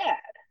with your dad.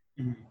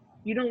 Mm-hmm.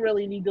 You don't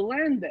really need to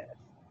learn this.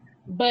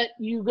 But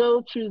you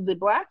go to the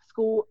black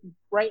school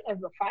right as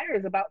the fire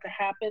is about to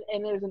happen,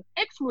 and there's an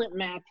excellent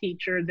math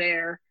teacher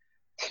there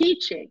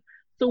teaching.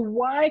 So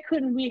why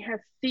couldn't we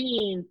have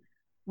seen,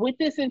 with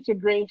this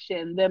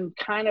integration, them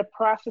kind of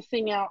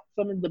processing out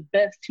some of the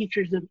best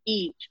teachers of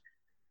each,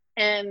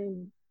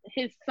 and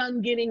his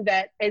son getting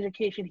that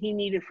education he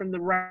needed from the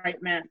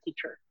right math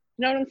teacher?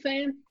 You know what I'm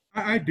saying?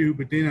 I do,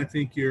 but then I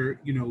think you're,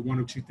 one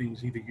of two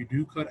things. Either you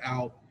do cut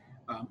out,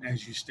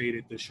 as you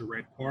stated, the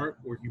charrette part,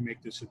 or you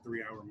make this a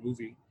 3-hour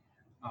movie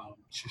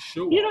to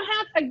show. You don't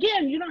have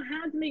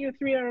to make a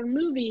 3-hour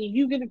movie.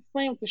 You can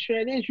explain what the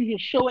charrette is. You can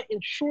show it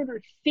in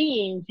shorter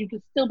scenes. You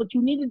can still, but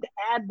you needed to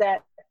add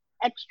that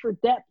extra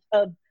depth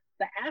of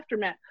the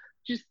aftermath.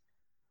 Just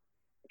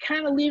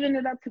kind of leaving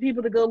it up to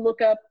people to go look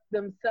up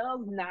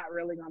themselves, not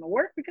really going to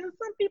work, because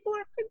some people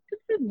are good to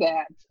do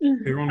that.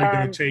 They're only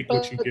going to take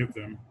what you give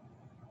them.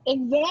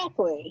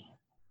 Exactly.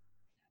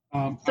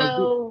 I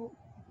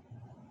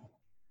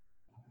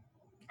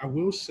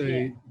will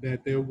say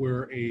that there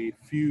were a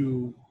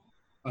few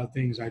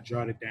things I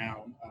jotted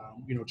down.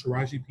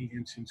 Taraji P.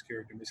 Henson's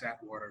character, Miss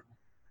Atwater,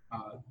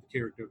 the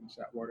character of Miss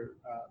Atwater,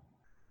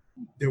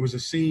 there was a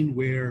scene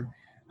where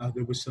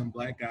there was some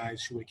black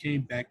guys who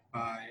came back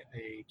by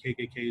a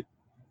KKK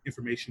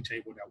information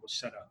table that was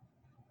set up.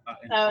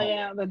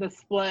 The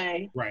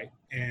display. Right.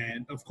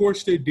 And of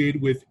course they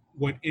did with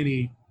what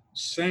any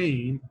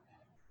sane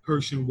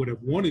person would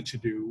have wanted to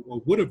do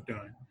or would have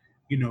done,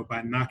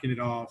 by knocking it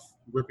off,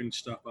 ripping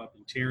stuff up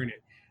and tearing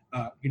it.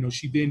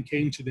 She then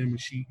came to them and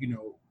she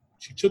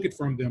took it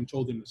from them,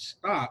 told them to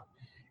stop,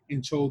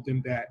 and told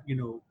them that,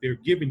 they're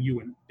giving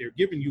you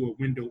a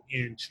window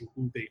into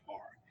who they are,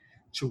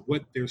 to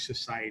what their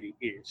society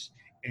is.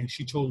 And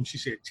she told them, she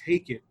said,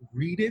 take it,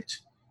 read it,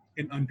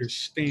 and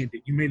understand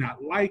it. You may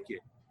not like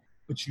it,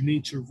 but you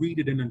need to read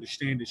it and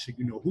understand it so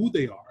you know who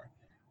they are,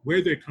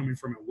 where they're coming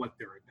from, and what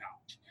they're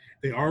about.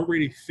 They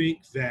already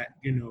think that,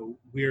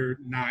 we're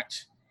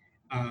not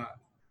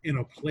in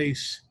a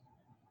place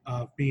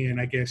of being,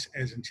 I guess,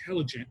 as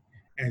intelligent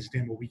as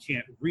them, or we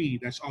can't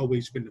read. That's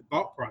always been the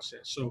thought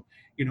process. So,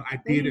 I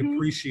did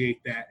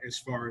appreciate that, as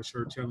far as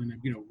her telling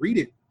them, read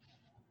it.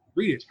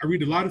 I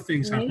read a lot of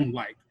things I don't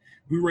like.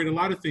 We read a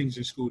lot of things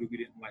in school that we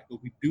didn't like,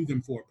 but we do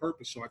them for a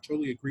purpose. So I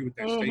totally agree with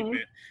that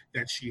statement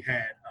that she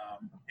had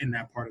in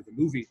that part of the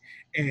movie.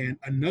 And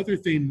another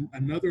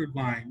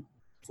line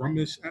from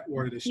Miss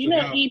Atwater that stood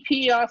out.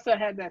 EP also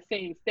had that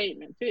same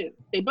statement too.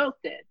 They both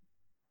did.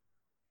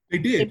 They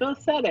did. They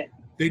both said it.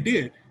 They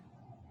did.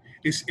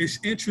 It's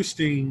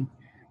interesting.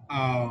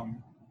 I'll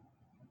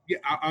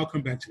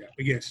come back to that.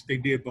 But yes, they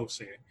did both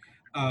say it.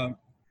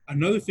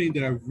 Another thing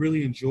that I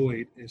really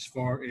enjoyed, as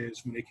far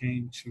as when it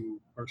came to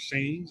her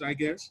sayings, I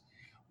guess,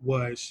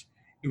 was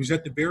it was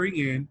at the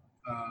very end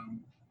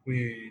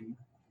when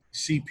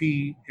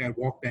CP had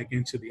walked back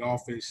into the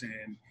office,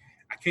 and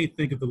I can't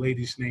think of the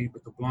lady's name,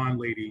 but the blonde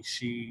lady,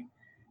 she,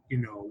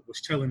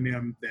 was telling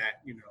them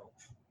that,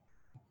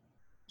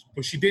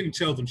 but she didn't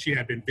tell them she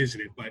had been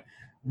visited, but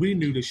we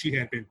knew that she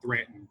had been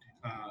threatened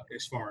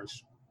as far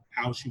as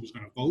how she was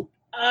going to vote.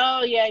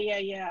 Oh,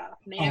 yeah.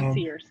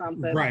 Nancy or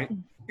something. Right.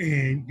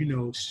 And,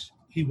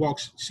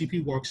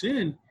 CP walks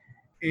in,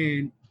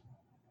 and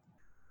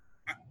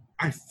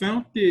I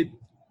found it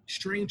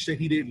strange that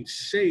he didn't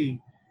say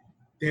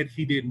that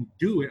he didn't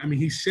do it. I mean,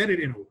 he said it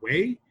in a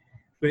way,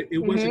 but it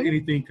wasn't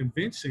anything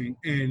convincing.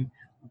 And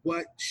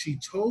what she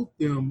told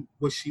them,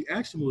 what she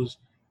asked them was,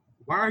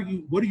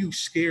 what are you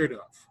scared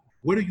of?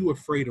 What are you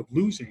afraid of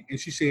losing? And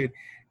she said,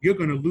 you're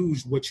going to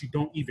lose what you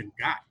don't even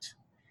got.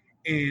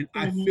 And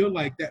I feel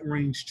like that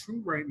rings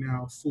true right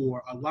now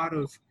for a lot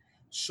of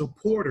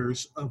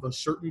supporters of a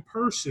certain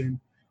person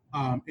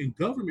in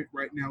government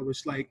right now.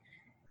 It's like,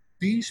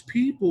 these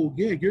people,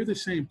 you're the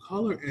same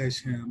color as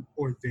him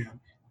or them.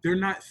 They're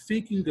not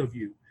thinking of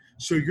you.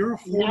 So you're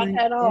holding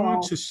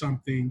on to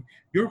something.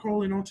 You're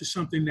holding on to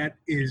something that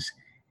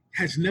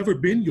has never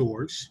been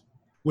yours,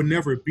 will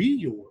never be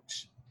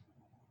yours.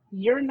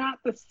 You're not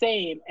the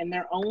same, and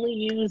they're only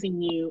using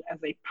you as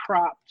a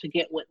prop to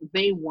get what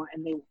they want,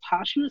 and they will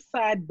toss you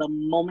aside the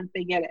moment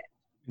they get it.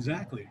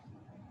 Exactly.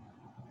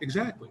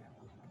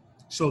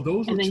 So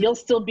those, and then you'll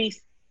still be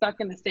stuck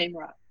in the same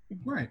rut.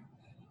 Right.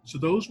 So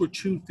those were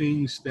two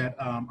things that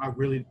I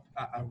really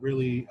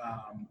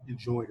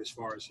enjoyed, as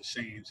far as the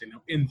sayings and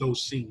in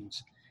those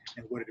scenes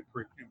and what it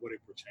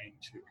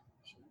pertained to.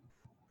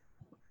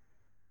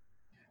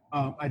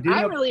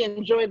 I really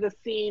enjoyed the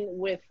scene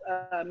with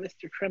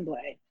Mr.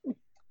 Tremblay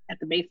at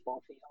the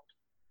baseball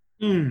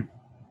field,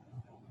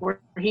 where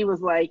he was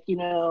like, he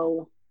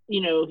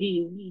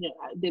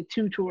did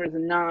 2 tours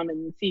in Nam,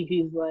 and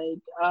CP's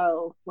like,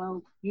 oh,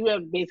 well, you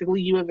have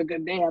a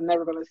good day. I'm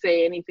never going to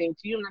say anything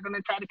to you. I'm not going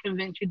to try to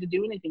convince you to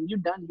do anything.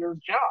 You've done your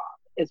job.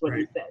 is what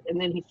he said. And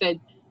then he said,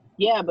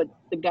 yeah, but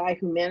the guy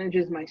who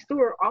manages my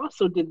store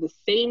also did the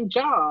same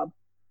job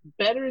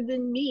better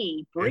than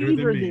me,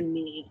 braver than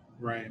me.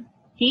 Right.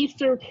 He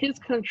served his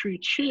country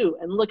too,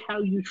 and look how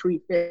you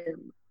treat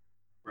him.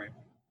 Right.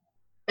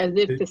 As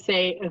if to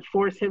say, and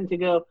force him to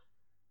go,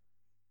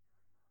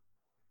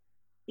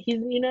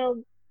 he's,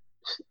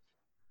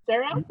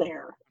 they're out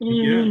there.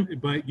 Yeah,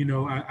 but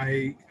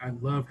I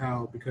love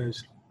how,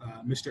 because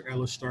Mr.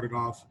 Ellis started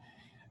off,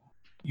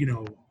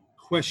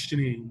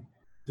 questioning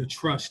the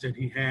trust that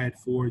he had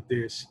for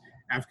this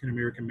African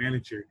American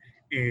manager,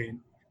 and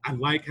I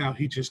like how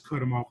he just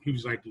cut him off. He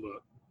was like,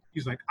 "Look,"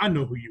 he's like, "I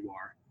know who you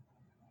are,"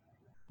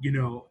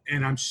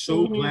 and I'm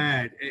so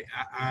glad.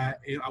 I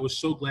was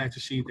so glad to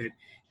see that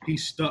he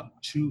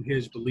stuck to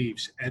his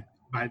beliefs at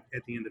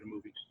the end of the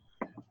movie.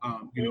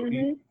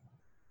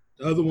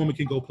 The other woman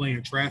can go play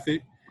in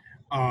traffic.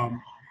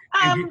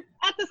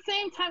 At the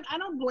same time, I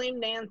don't blame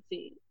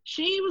Nancy.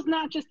 She was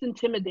not just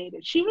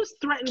intimidated. She was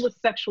threatened with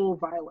sexual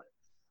violence.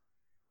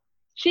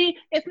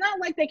 It's not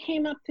like they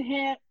came up to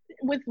him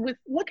with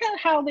look at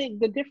how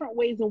the different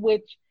ways in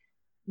which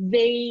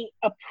they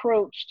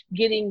approached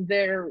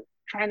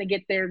trying to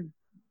get their,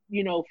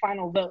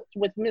 final votes.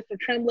 With Mr.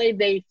 Tremblay,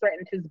 they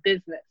threatened his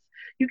business.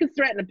 You can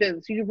threaten a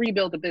business, you can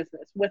rebuild a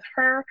business. With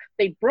her,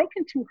 they broke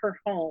into her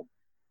home,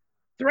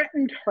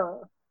 threatened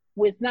her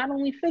with not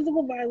only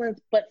physical violence,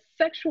 but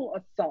sexual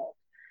assault.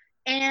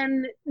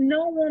 And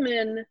no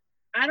woman,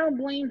 I don't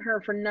blame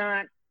her for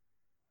not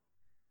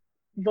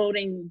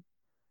voting,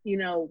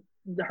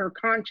 her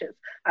conscience.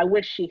 I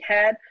wish she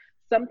had.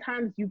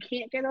 Sometimes you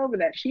can't get over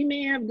that. She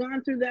may have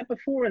gone through that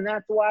before, and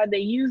that's why they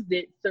used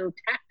it so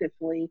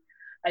tactically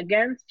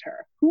against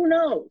her. Who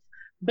knows?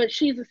 But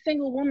she's a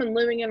single woman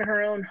living in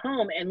her own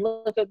home, and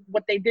look at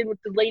what they did with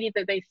the lady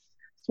that they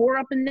swore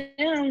up and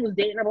down was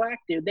dating a black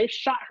dude. They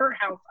shot her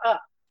house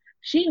up.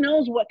 She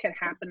knows what could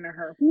happen to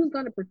her. Who's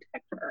going to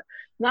protect her?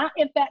 Not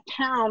if that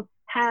town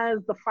has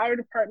the fire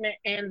department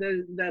and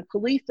the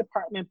police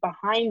department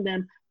behind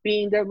them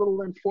being their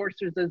little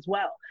enforcers as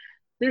well.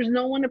 There's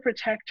no one to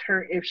protect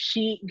her if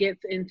she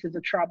gets into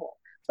the trouble.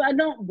 So I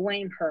don't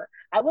blame her.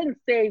 I wouldn't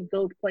say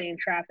go play in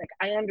traffic.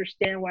 I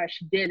understand why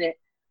she did it.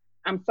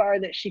 I'm sorry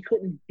that she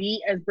couldn't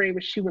be as brave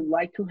as she would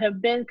like to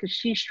have been, because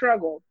she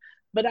struggled.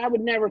 But I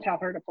would never tell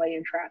her to play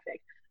in traffic,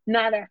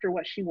 not after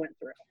what she went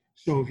through.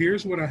 So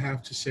here's what I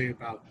have to say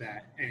about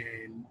that.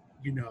 And,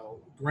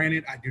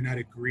 granted, I do not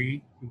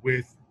agree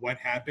with what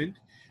happened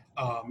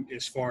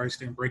as far as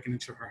them breaking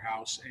into her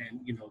house and,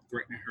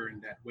 threatening her in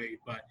that way.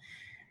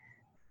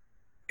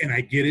 And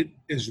I get it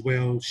as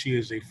well. She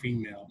is a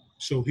female.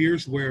 So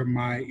here's where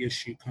my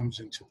issue comes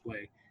into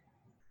play.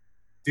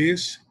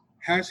 This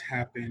has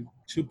happened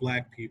to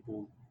Black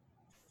people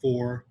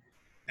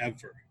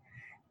forever.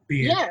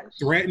 Being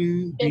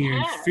threatened,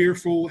 being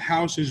fearful,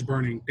 houses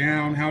burning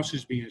down,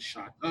 houses being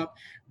shot up.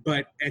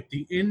 But at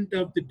the end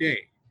of the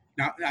day,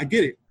 now I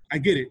get it.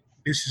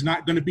 This is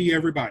not going to be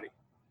everybody.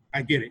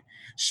 I get it.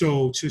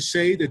 So to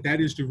say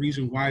that is the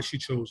reason why she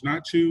chose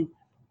not to,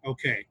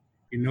 okay,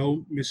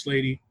 Miss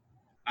Lady,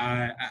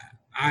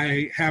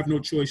 I have no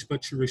choice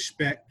but to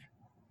respect,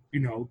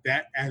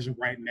 that as of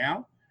right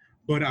now.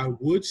 But I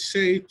would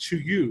say to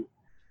you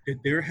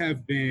that there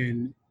have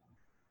been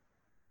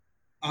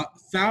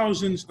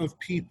thousands of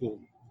people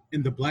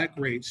in the Black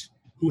race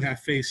who have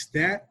faced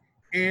that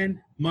and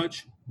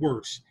much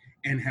worse,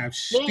 and have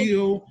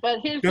still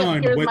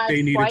done what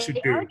they needed to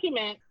do.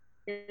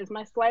 Here's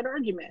my slight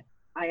argument.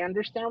 I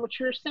understand what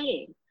you're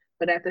saying,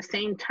 but at the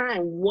same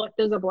time, what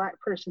does a Black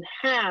person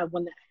have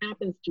when that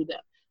happens to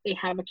them? They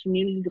have a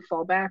community to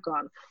fall back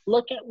on.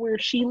 Look at where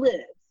she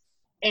lives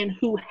and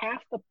who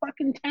half the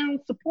fucking town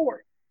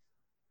support.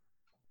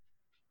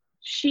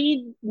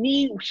 She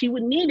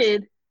would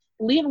needed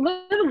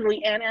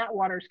literally Ann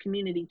Atwater's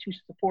community to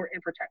support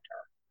and protect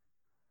her.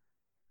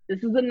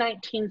 This is the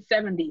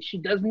 1970s. She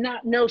does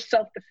not know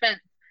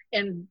self-defense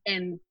and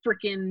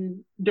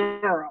freaking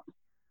Durham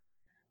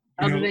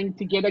other than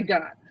to get a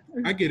gun.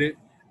 I get it.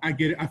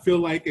 I feel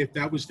like if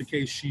that was the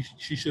case, she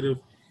should have,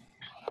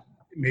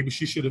 maybe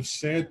she should have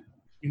said,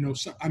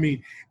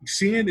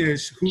 seeing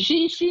as who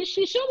she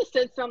should have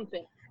said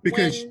something.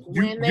 Because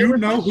you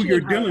know who you're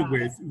dealing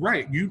with,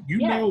 right? You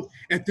know,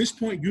 at this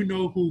point, you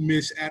know who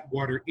Miss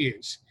Atwater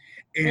is.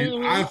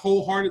 And I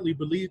wholeheartedly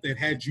believe that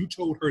had you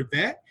told her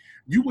that,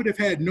 you would have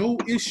had no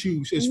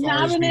issues as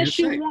far as being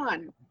safe.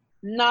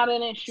 Not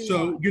an issue.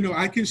 So,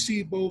 I can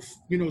see both,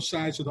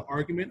 sides of the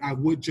argument. I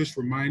would just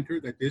remind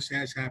her that this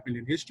has happened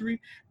in history.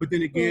 But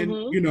then again,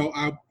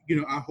 I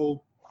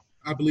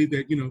believe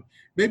that,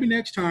 maybe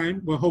next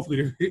time, well,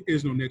 hopefully there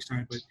is no next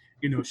time, but,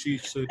 she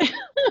should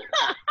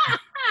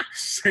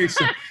say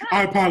so.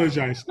 I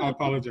apologize. But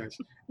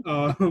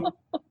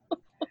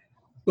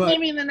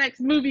maybe in the next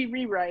movie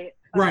rewrite.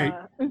 Right.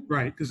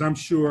 Because I'm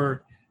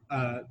sure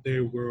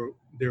there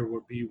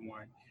will be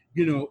one.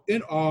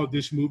 In all,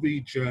 this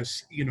movie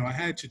just, I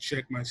had to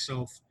check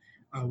myself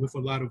with a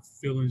lot of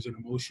feelings and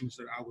emotions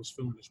that I was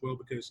feeling as well,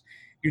 because,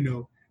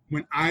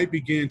 when I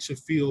began to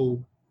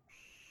feel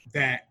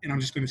that, and I'm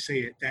just going to say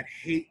it, that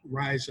hate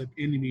rise up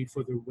in me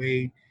for the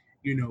way,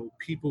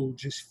 people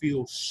just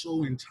feel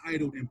so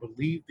entitled and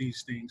believe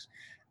these things.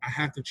 I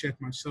have to check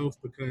myself,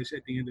 because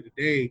at the end of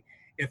the day,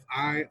 if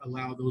I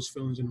allow those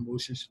feelings and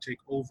emotions to take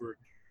over,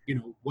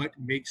 what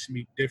makes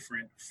me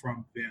different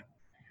from them?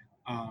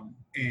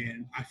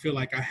 And I feel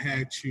like I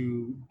had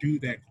to do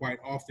that quite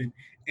often.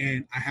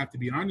 And I have to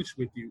be honest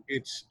with you,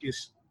 it's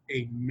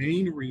a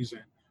main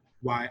reason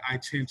why I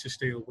tend to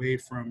stay away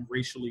from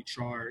racially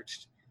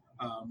charged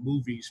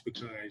movies,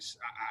 because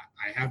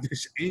I have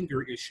this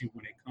anger issue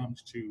when it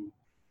comes to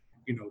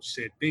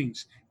said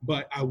things.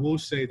 But I will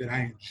say that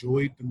I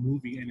enjoyed the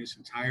movie in its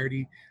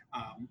entirety.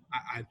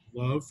 I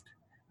loved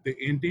the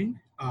ending.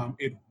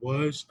 It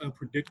was a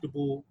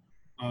predictable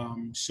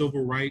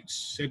civil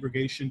rights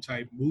segregation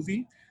type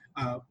movie.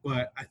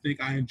 But I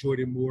think I enjoyed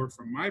it more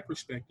from my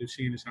perspective,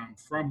 seeing as I'm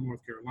from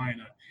North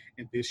Carolina,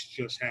 and this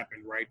just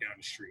happened right down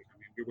the street. I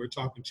mean, we're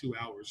talking 2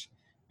 hours,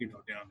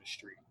 down the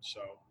street. So,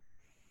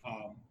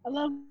 I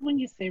love when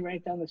you say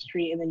right down the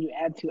street and then you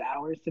add 2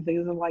 hours to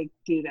things. I'm like,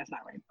 dude, that's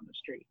not right down the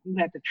street. You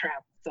had to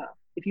travel stuff.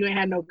 If you ain't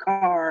had no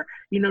car,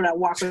 that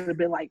walk would have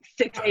been like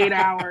 6-8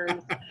 hours.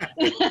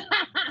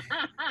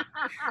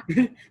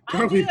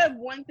 I do have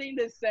one thing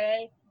to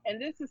say,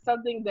 and this is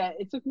something that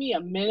it took me a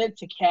minute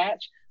to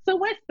catch. So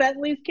Wes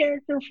Bentley's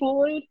character,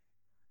 Floyd?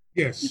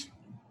 Yes.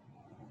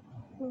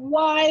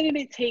 Why did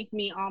it take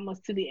me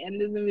almost to the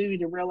end of the movie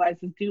to realize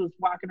this dude was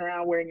walking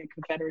around wearing a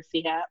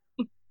Confederacy hat?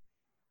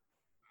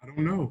 I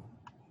don't know.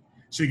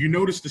 So you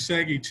noticed the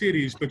saggy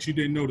titties, but you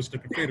didn't notice the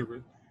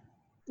Confederate.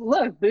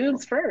 Look,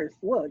 boobs first.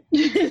 Look.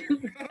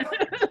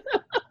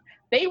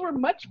 They were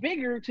much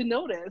bigger to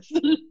notice.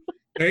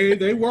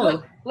 They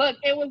were. Look,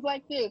 it was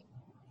like this.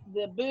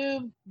 The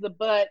boobs, the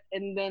butt,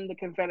 and then the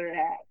Confederate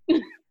hat.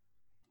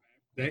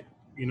 That,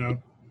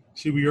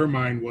 see where your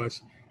mind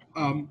was.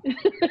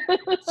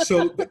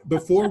 So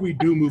before we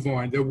do move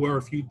on, there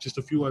were just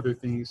a few other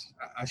things.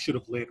 I should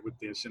have led with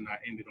this, and I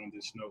ended on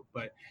this note.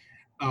 But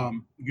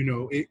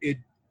it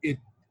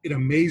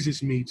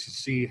amazes me to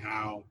see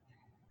how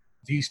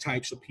these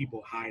types of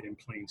people hide in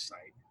plain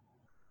sight.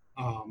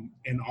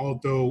 And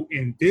although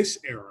in this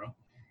era,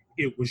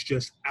 it was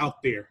just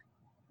out there.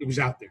 It was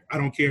out there. I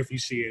don't care if you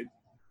see it.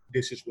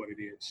 This is what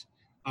it is.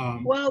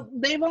 Well,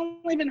 they've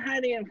only been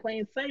hiding in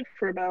plain sight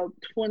for about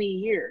 20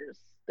 years.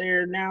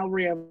 They're now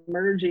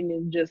reemerging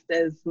in just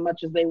as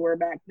much as they were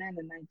back then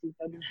in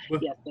 1970.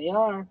 Well, yes, they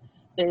are.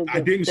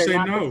 I didn't say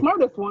not no. The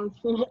smartest ones.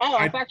 Oh,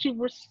 I thought you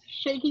were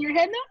shaking your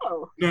head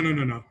no. No.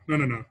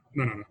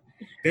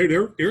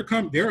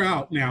 They're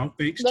out now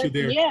thanks to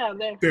their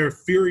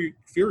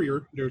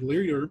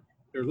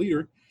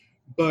leader.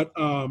 But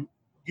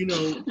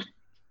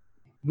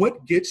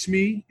what gets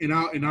me,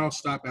 and I'll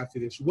stop after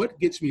this. What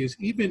gets me is,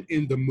 even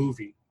in the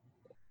movie,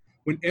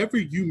 whenever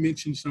you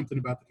mention something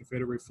about the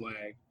Confederate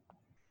flag,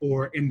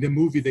 or in the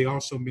movie they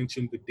also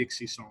mentioned the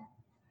Dixie song,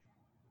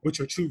 which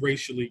are two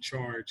racially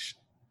charged,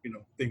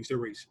 things. They're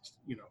racist.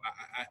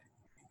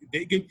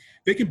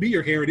 They can be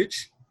your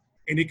heritage,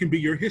 and it can be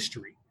your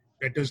history.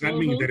 That does not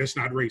mean that it's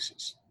not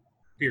racist.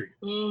 Period.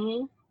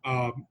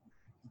 Mm-hmm.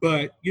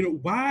 But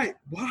why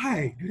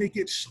do they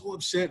get so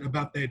upset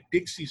about that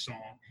Dixie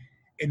song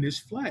and this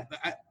flag?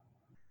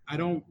 I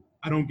don't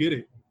get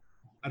it.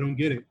 I don't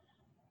get it.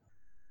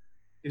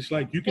 It's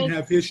like you can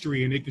have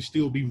history and it can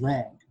still be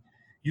wrong.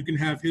 You can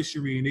have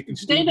history and it can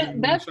still be wrong.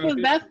 That's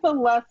the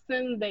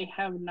lesson they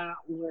have not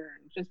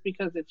learned. Just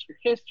because it's your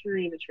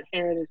history and it's your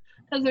heritage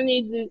doesn't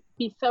need to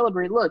be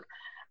celebrated. Look,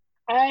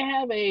 I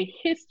have a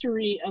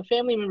history of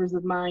family members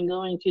of mine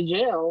going to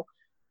jail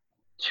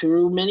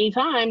too many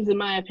times, in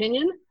my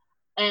opinion,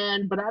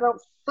 but I don't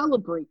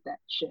celebrate that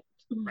shit.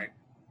 Right.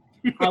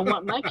 I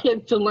want my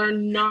kids to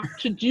learn not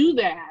to do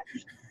that,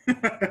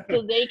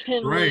 so they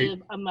can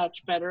live a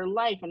much better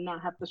life and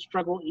not have to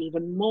struggle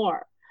even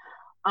more.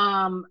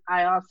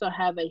 I also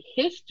have a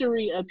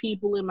history of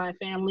people in my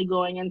family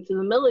going into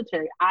the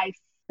military. I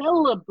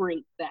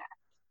celebrate that.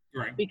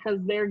 Right. Because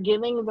they're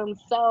giving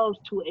themselves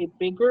to a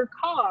bigger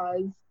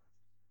cause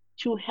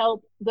to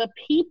help the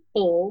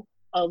people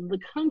of the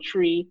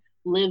country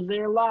live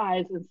their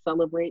lives and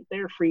celebrate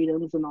their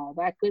freedoms and all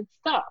that good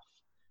stuff.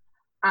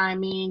 I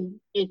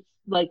mean, it's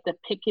like the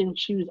pick and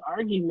choose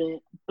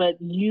argument, but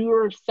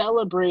you're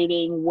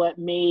celebrating what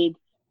made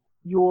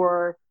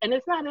and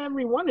it's not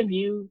every one of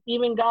you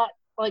even got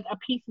like a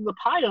piece of the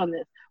pie on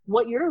this.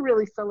 What you're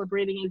really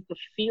celebrating is the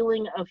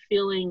feeling of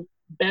feeling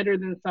better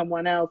than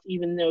someone else,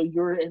 even though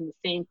you're in the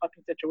same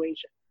fucking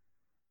situation.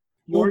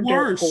 You're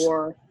dirt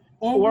poor,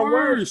 or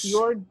worse.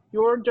 You're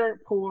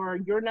dirt poor.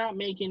 You're not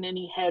making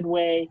any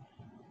headway.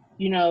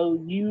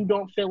 You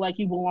don't feel like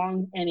you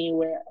belong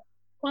anywhere.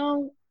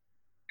 Well,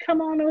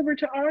 come on over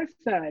to our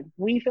side.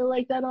 We feel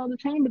like that all the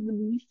time, but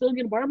we still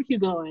get a barbecue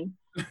going.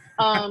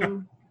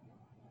 A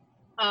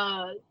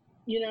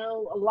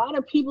lot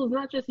of people,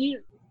 not just you,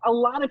 a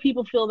lot of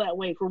people feel that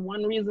way for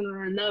one reason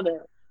or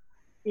another.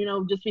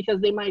 Just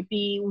because they might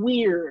be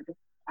weird.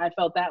 I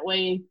felt that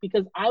way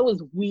because I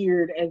was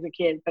weird as a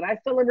kid, but I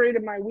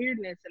celebrated my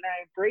weirdness and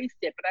I embraced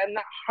it, but I'm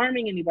not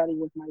harming anybody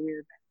with my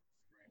weirdness.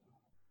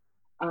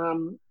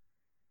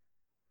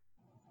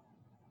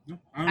 No,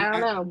 I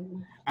don't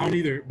know. I don't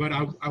either, but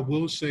I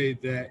will say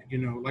that, you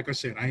know, like I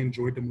said, I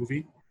enjoyed the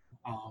movie.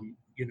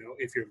 You know,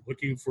 if you're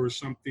looking for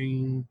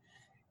something,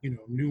 you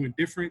know, new and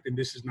different, then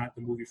this is not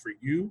the movie for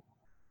you.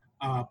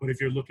 But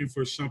if you're looking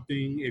for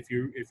something, if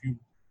you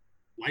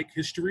like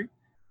history,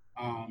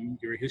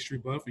 you're a history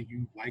buff and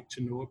you like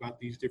to know about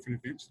these different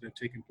events that have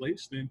taken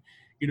place, then,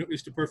 you know,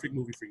 it's the perfect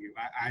movie for you.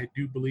 I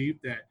do believe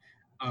that,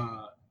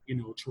 you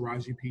know,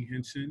 Taraji P.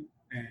 Henson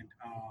and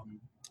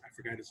I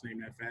forgot his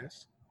name that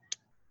fast.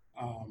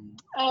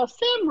 Oh,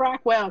 Sam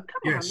Rockwell,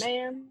 come on, Yes,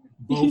 man.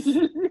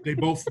 they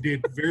both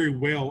did very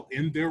well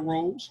in their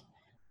roles.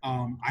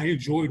 I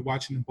enjoyed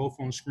watching them both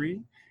on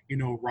screen. You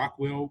know,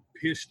 Rockwell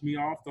pissed me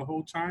off the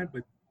whole time,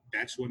 but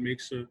that's what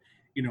makes a,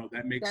 you know,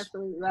 that makes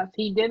that's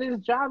he did his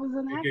job as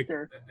an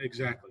actor.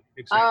 Exactly.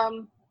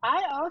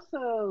 I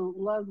also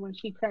loved when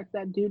she cracked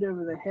that dude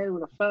over the head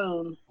with a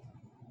phone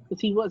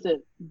because he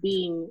wasn't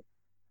being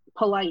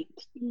polite.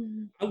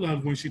 I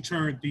love when she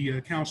turned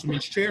the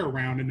councilman's chair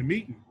around in the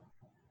meeting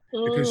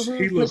because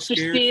Mm-hmm. he looked Mr.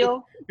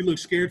 scared. He looked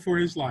scared for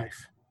his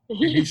life, and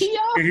he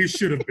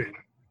should have been.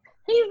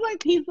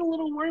 He's a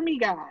little wormy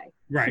guy.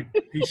 Right,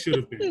 he should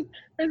have been.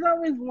 There's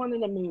always one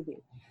in a movie.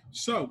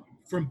 So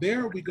from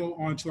there, we go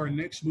on to our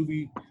next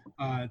movie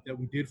that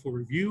we did for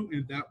review,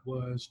 and that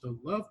was The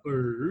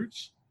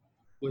Lovebirds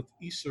with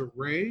Issa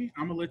Rae.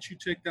 I'm gonna let you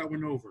take that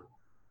one over.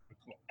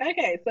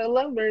 Okay, so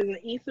Lovebirds and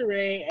Issa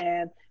Rae,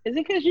 and is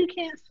it because you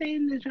can't say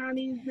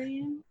Najani's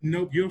name?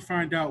 Nope, you'll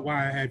find out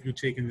why I have you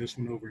taking this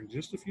one over in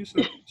just a few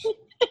seconds.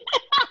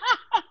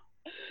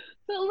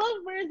 So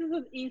Lovebirds is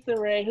with Issa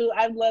Rae, who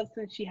I've loved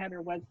since she had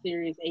her web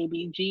series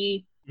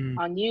ABG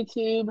on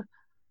YouTube.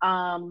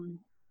 I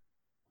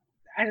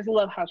just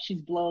love how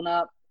she's blown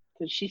up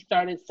because she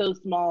started so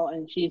small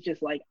and she's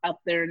just like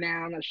up there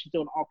now. Now she's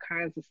doing all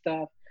kinds of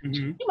stuff.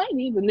 You might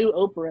need the new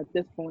Oprah at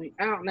this point.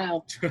 I don't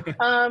know.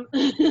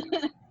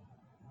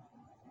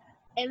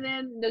 And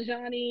then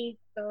Najani,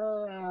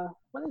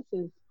 what is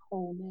his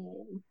whole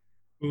name?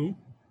 Who?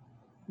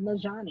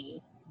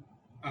 Najani.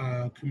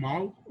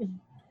 Kumail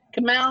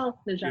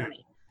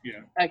Najani.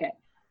 Yeah. Okay.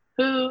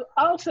 Who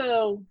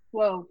also,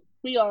 well,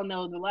 we all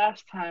know the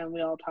last time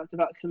we all talked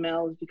about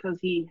Kumail is because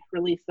he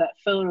released that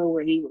photo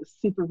where he was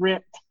super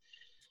ripped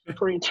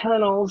for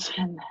Eternals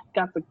and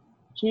got the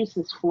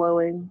juices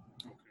flowing.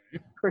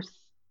 Okay. For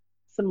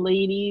some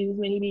ladies,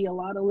 maybe a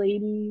lot of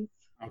ladies.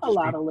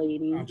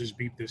 I'll just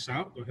beep this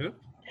out. Go ahead.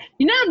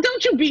 You know,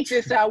 don't you beat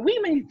this out. We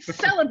may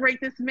celebrate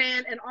this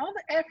man and all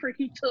the effort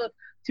he took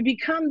to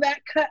become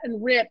that cut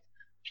and ripped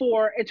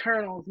for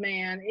Eternals,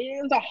 man.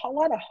 It was a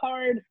lot of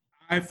hard.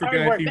 I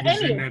forgot he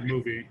was in that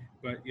movie,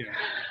 but yeah.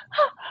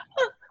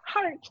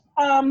 Heart.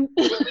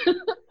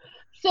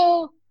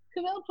 So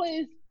Kumail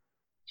plays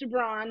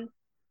Gibran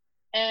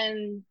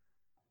and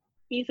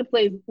Issa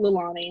plays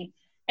Lilani,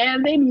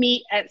 and they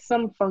meet at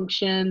some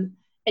function,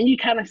 and you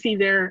kind of see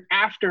their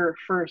after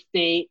first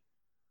date.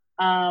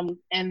 And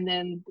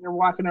then they're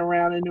walking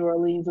around in New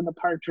Orleans in the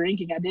park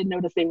drinking. I did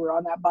notice they were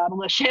on that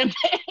bottle of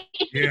champagne.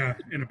 Yeah,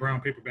 in a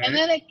brown paper bag.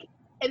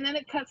 And then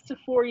it cuts to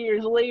 4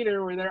 years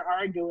later where they're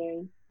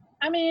arguing.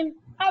 I mean,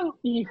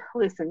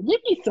 listen, give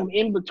me some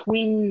in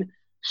between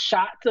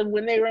shots of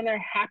when they were in their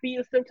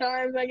happiest of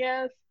times, I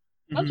guess.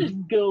 I'll just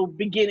go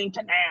beginning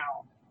to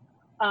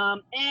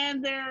now.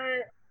 And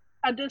they're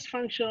a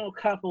dysfunctional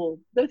couple.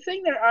 The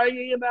thing they're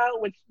arguing about,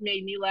 which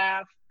made me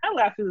laugh, I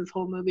laughed through this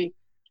whole movie,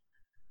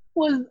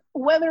 was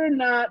whether or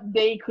not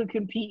they could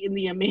compete in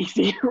the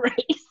Amazing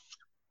Race.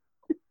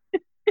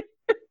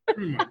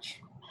 Pretty much.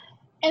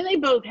 And they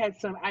both had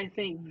some, I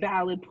think,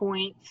 valid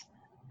points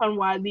on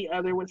why the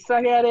other would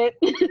suck at it.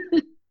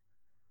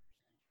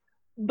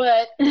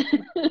 But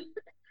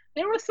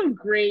there was some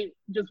great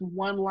just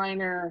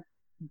one-liner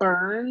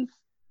burns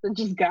that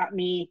just got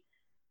me.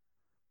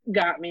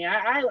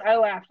 I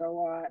laughed a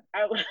lot.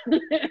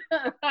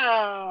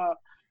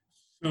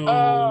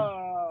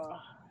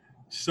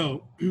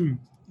 So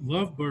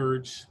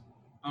Lovebirds,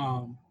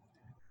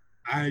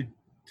 I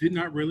did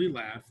not really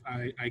laugh.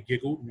 I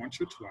giggled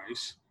once or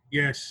twice.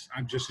 Yes,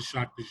 I'm just as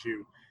shocked as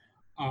you.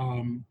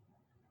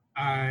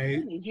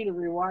 I need you to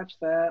rewatch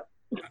that.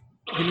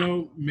 You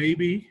know,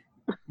 maybe.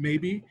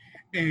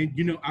 And,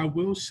 you know, I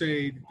will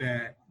say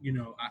that, you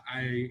know,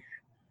 I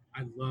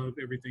love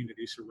everything that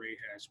Issa Rae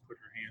has put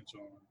her hands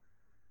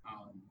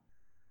on,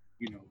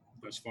 you know,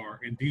 thus far.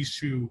 And these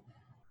two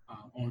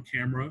on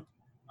camera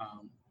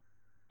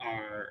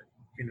are,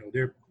 you know,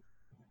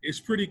 it's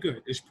pretty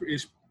good.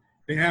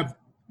 They have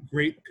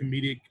great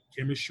comedic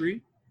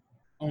chemistry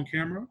on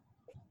camera.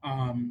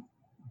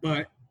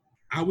 But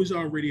I was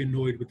already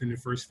annoyed within the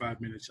first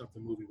 5 minutes of the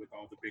movie with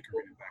all the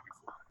bickering and back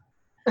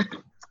and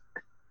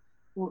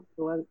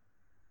forth.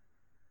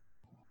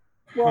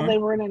 Well, they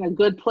weren't in a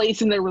good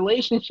place in their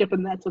relationship,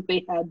 and that's what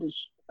they had to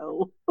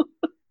show.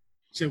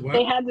 Say what?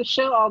 They had to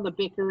show all the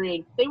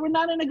bickering. They were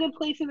not in a good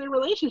place in their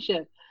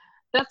relationship.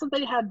 That's what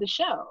they had to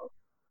show.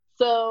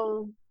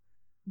 So,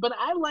 but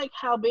I like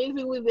how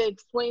basically they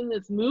explain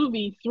this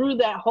movie through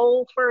that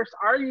whole first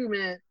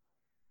argument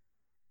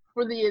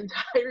for the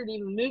entirety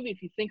of the movie,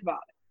 if you think about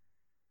it.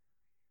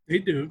 They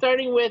do.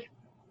 Starting with,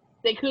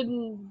 they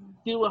couldn't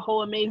do a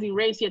whole Amazing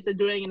Race, yet they're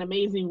doing an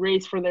Amazing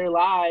Race for their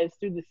lives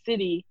through the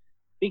city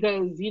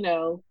because,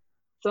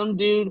 some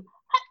dude.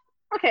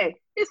 Okay,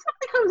 if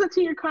somebody comes up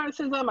to your car and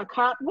says, I'm a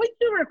cop, wouldn't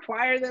you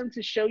require them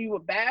to show you a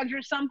badge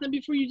or something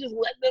before you just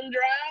let them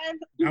drive?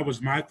 That was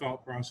my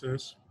thought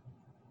process.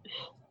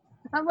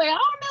 I'm like, I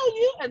don't know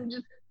you, and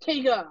just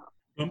take off.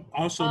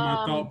 Also,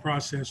 my thought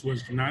process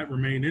was to not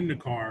remain in the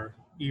car,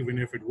 even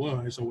if it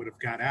was, or would have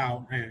got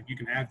out. Hey, you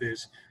can have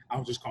this.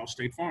 I'll just call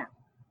State Farm.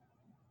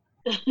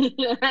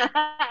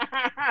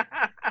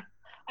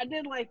 I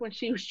did like when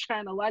she was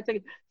trying to lie to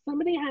me.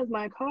 Somebody has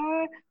my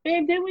car.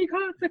 Babe, didn't we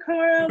park the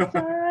car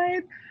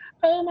outside?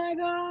 Oh my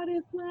God,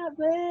 it's not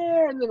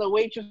there. And then the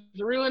waitress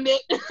ruined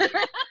it.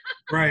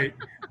 Right.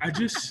 I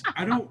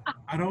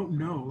don't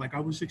know. Like I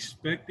was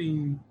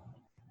expecting,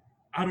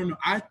 I don't know.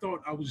 I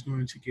thought I was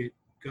going to get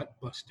gut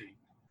busting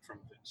from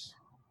this.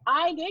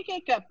 I did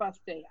get gut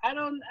busting. I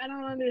don't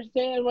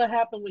understand what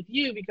happened with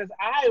you because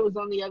I was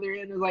on the other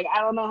end. It was like, I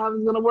don't know how this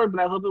is going to work,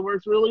 but I hope it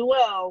works really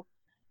well.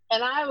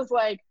 And I was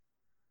like,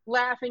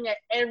 laughing at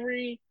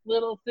every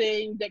little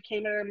thing that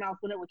came out of her mouth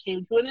when it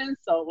came to an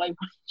insult. Like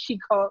when she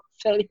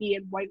said he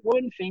had white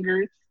woman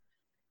fingers,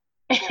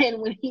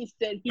 and when he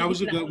said he that was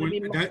a good one.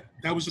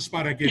 That was the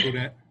spot I giggled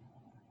at.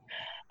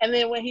 And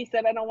then when he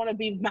said, "I don't want to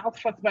be mouth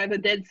fucked by the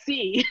Dead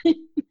Sea," I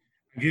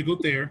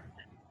giggled there.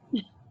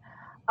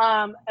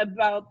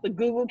 About the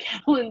Google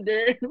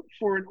Calendar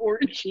for an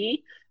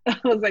orgy, I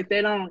was like,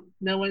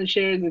 no one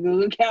shares a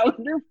Google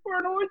Calendar for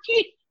an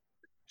orgy.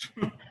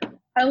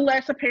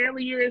 Unless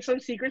apparently you're in some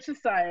secret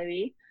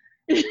society.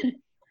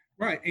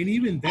 Right. And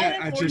even that,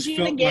 and I just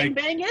felt like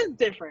gangbang is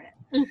different.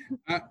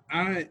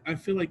 I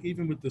feel like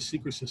even with the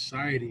secret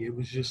society, it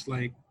was just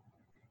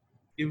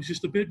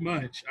a bit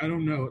much. I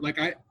don't know.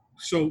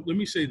 So let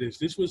me say this.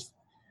 This was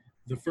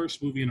the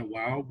first movie in a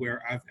while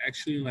where I've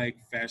actually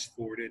fast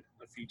forwarded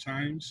a few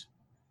times.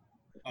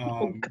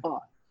 Oh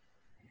God.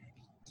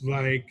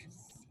 Like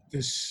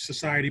the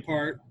society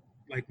part,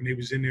 like when they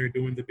was in there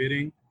doing the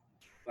bidding.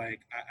 I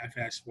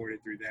fast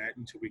forwarded through that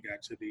until we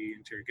got to the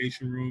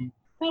interrogation room.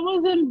 That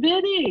wasn't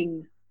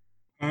bidding.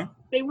 Huh?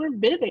 They were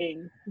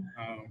bidding.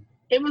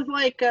 It was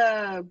like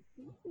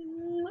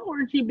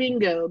orgy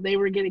bingo. They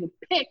were getting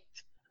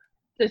picked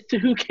as to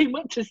who came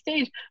up to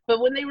stage. But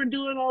when they were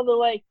doing all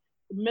the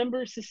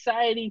member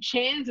society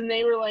chants and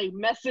they were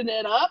messing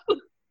it up, that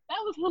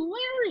was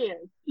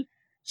hilarious.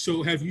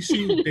 So have you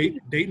seen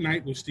Date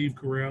Night with Steve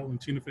Carell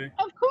and Tina Fey?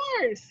 Of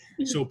course.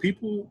 So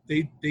people,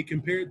 they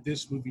compared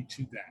this movie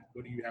to that.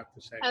 What do you have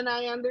to say? And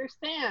I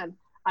understand.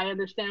 I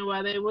understand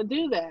why they would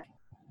do that.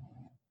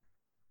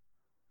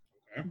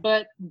 Okay.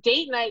 But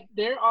Date Night,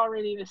 they're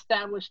already an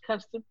established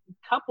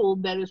couple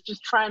that is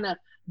just trying to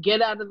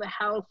get out of the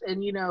house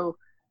and,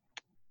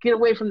 get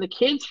away from the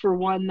kids for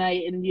one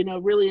night and,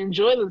 really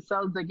enjoy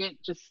themselves. They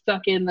get just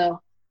stuck in the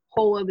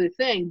whole other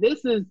thing.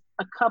 This is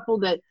a couple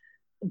that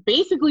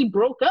basically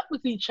broke up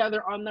with each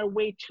other on their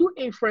way to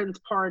a friend's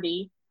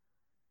party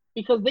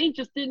because they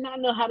just did not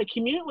know how to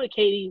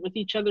communicate with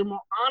each other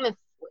more honestly.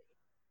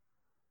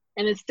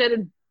 And instead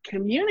of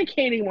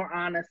communicating more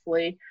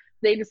honestly,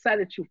 they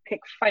decided to pick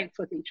fights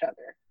with each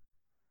other.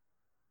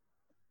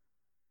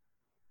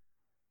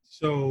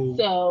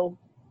 So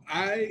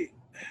I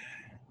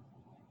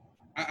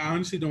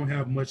honestly don't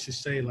have much to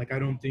say. I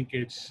don't think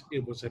it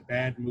was a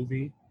bad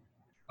movie.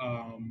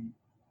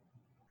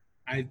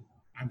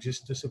 I'm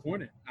just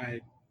disappointed. I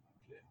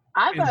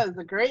thought it was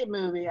a great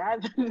movie.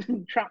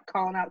 Trump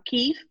calling out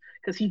Keith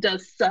because he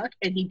does suck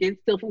and he did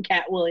steal from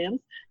Cat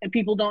Williams, and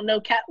people don't know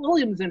Cat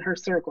Williams in her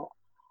circle.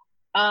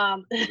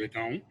 They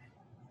don't.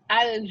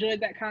 I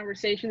enjoyed that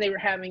conversation they were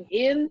having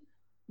in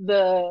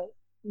the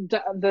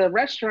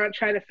restaurant,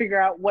 trying to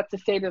figure out what to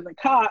say to the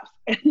cops.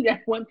 And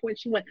at one point,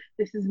 she went,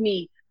 "This is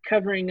me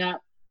covering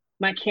up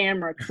my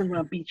camera because I'm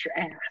gonna beat your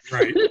ass."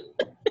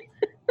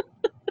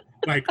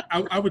 Right.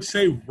 I would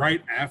say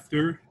right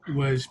after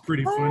was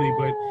pretty funny,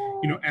 but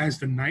as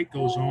the night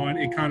goes on,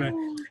 it kind of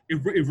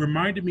it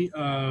reminded me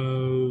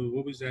of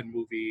what was that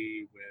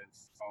movie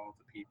with all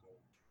the people?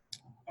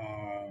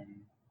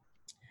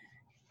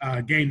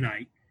 Game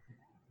Night.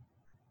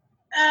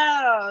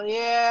 Oh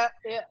yeah.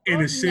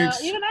 In a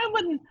sense, even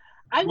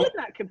I would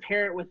not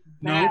compare it with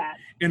that.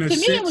 No, in a to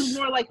sense, me, it was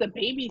more like The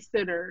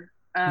Babysitter.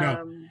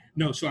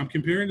 No. So I'm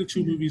comparing the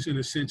two movies in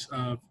a sense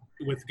of.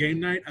 With Game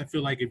Night, I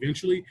feel like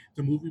eventually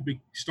the movie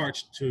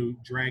starts to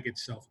drag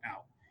itself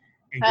out,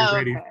 and you're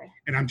ready.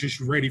 And I'm just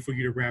ready for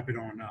you to wrap it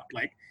on up.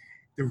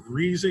 The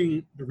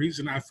reason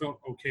I felt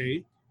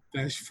okay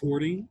fast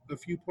forwarding a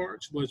few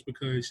parts was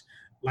because,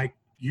 like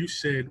you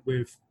said,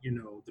 with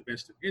The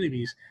Best of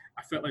Enemies,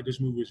 I felt like this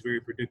movie was very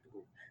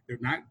predictable. They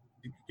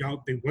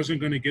wasn't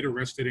going to get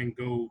arrested and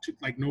go to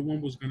no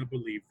one was going to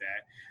believe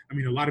that. I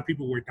mean, a lot of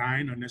people were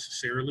dying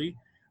unnecessarily.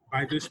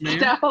 by this man.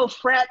 That whole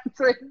frat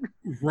thing.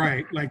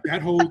 Right. Like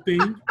that whole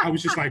thing. I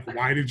was just like,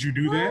 why did you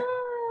do that?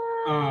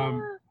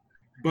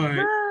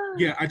 But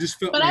yeah, I just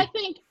felt But like. I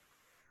think,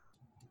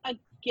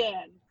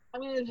 again,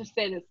 I'm going to just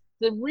say this.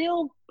 The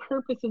real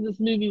purpose of this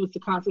movie was to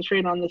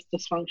concentrate on this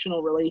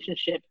dysfunctional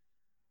relationship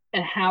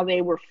and how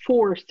they were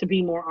forced to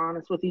be more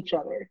honest with each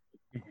other.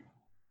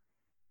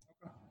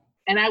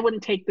 And I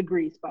wouldn't take the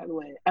grease, by the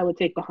way. I would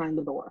take behind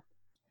the door.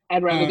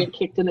 I'd rather get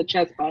kicked in the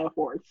chest by a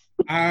horse.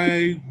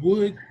 I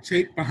would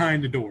take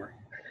behind the door.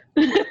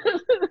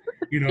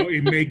 You know,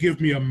 it may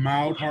give me a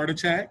mild heart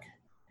attack.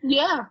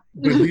 Yeah.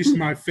 But at least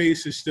my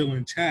face is still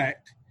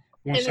intact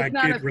once I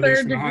get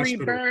released from the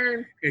hospital.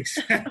 Burn.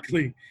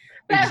 Exactly.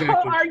 That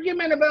whole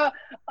argument about,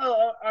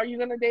 are you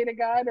going to date a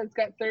guy that's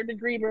got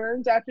third-degree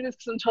burns after this?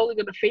 Because I'm totally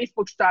going to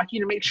Facebook stalk you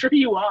to make sure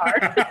you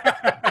are.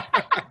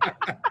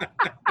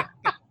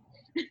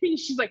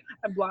 She's like,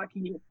 I'm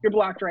blocking you. You're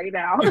blocked right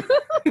now.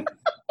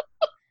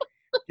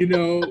 You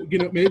know,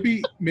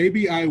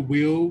 maybe I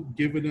will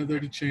give another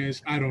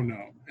chance. I don't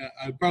know.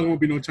 I probably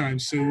won't be no time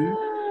soon.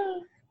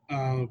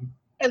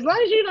 As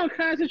long as you don't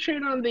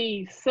concentrate on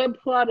the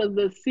subplot of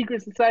the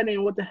secret society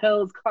and what the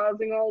hell is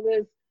causing all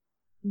this,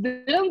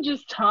 them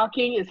just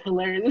talking is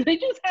hilarious. They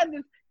just had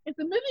this. If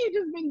the movie had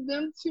just been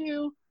them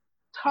two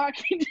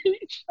talking to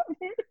each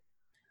other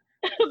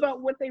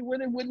about what they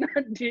would and would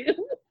not do.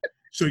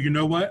 So you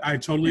know what? I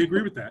totally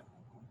agree with that.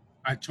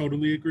 I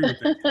totally agree with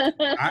that.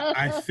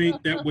 I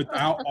think that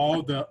without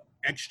all the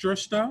extra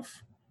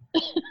stuff,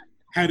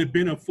 had it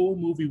been a full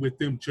movie with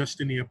them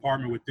just in the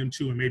apartment with them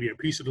two and maybe a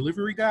pizza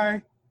delivery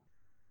guy,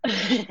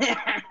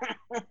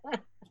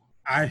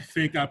 I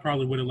think I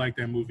probably would have liked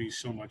that movie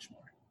so much more.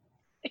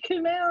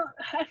 Kumail,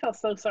 I felt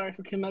so sorry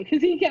for Kumail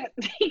because he got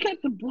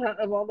the brunt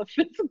of all the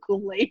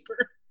physical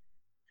labor,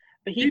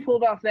 but he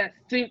pulled off that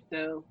suit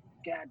though.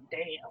 God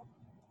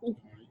damn.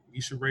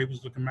 Issa Rae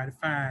was looking mighty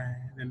fine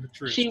in the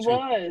dress. She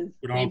was.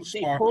 With all the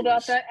they pulled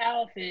off that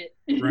outfit.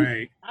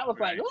 Right. I was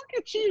like, look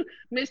at you,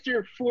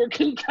 Mr. 4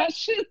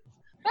 concussions.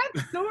 That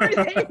story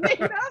they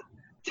made up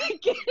to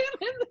get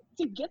him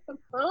to get the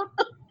phone.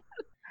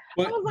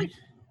 I was like,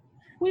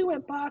 we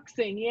went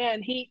boxing, yeah,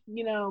 and he,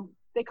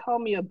 they call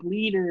me a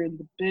bleeder in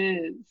the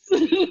biz.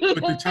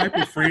 But the type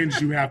of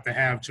friends you have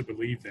to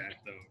believe that,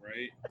 though,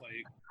 right?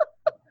 Like,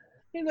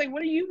 he's like,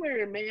 what are you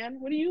wearing,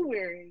 man? What are you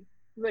wearing?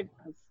 He's like,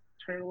 a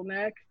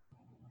turtleneck.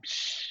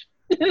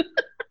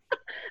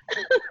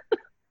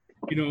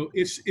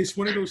 It's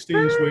one of those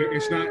things where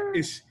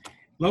it's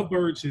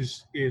Lovebirds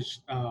is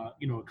a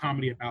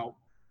comedy about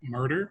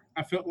murder,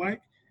 I felt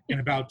like, and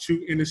about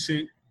two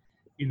innocent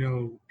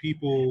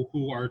people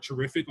who are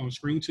terrific on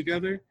screen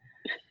together.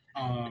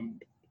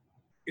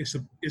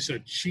 It's a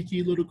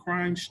cheeky little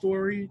crime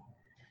story.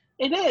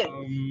 It is.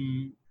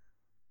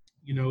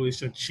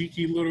 It's a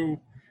cheeky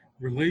little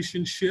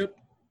relationship,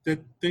 that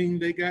thing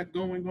they got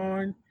going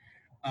on.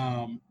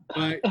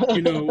 But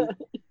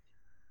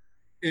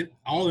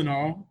all in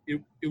all,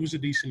 it was a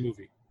decent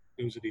movie.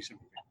 It was a decent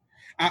movie.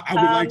 I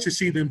would like to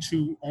see them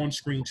two on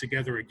screen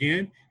together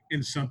again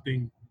in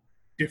something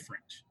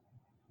different,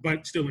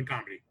 but still in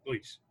comedy,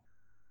 please.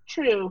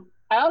 True.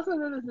 I also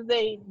noticed that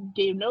they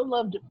gave no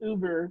love to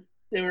Uber.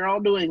 They were all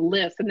doing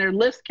Lyft, and their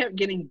Lyft kept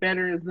getting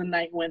better as the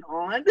night went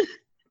on.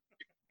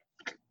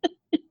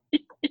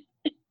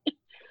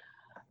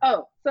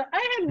 Oh, so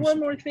I had one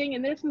more thing,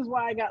 and this is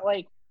why I got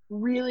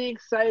really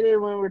excited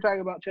when we were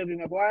talking about Tobey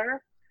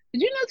Maguire.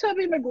 Did you know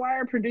Tobey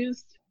Maguire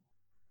produced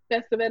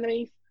Best of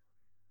Enemies?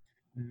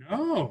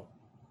 No.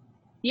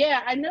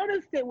 Yeah, I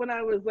noticed it when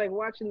I was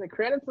watching the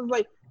credits. I was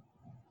like,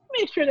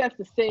 make sure that's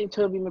the same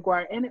Tobey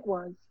Maguire, and it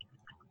was.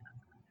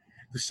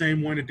 The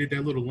same one that did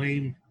that little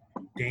lame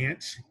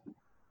dance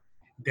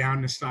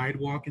down the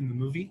sidewalk in the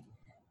movie?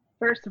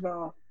 First of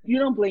all, you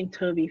don't blame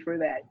Tobey for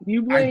that.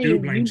 I do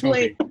blame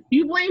Tobey.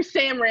 You blame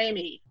Sam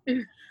Raimi.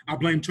 I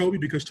blame Tobey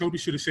because Tobey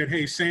should have said,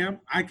 "Hey, Sam,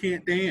 I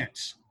can't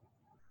dance."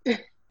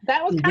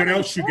 That was what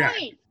else you got?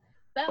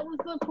 That was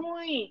the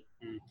point.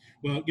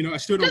 Well, I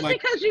still don't Just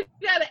because you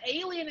got an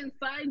alien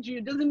inside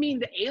you doesn't mean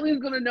the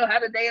alien's gonna know how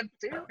to dance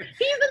too. He's an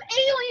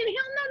alien. He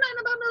don't know nothing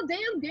about no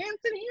damn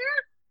dancing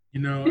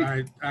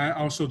here. I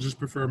also just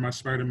prefer my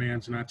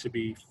Spider-Mans not to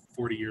be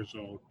 40 years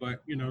old.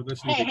 But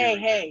that's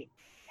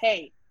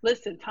Hey.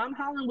 Listen, Tom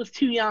Holland was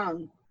too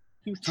young.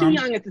 He was too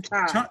young at the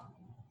time.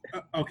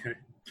 Okay.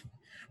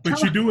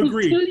 But you do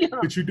agree.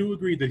 But you do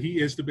agree that he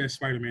is the best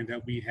Spider-Man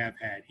that we have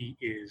had. He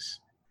is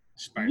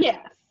Spider-Man.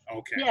 Yes.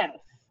 Okay. Yes.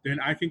 Then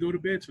I can go to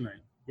bed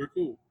tonight. We're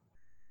cool.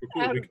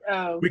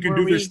 We can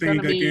do this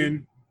thing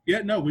again.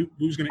 Yeah, no, we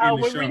was going to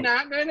end the show. Were we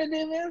not going to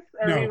do this?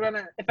 Or no. Were we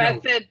gonna, if I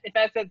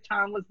said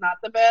Tom was not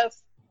the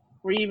best,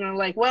 were you even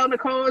well,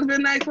 Nicole, it's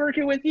been nice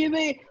working with you.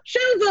 The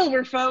show's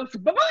over, folks.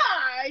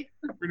 Bye-bye.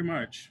 Pretty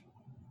much.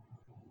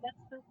 That's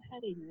so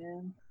petty,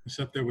 man.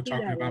 Except that we're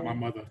talking about my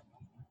mother.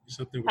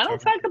 I don't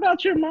talk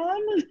about your mom.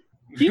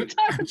 You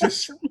talk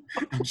about your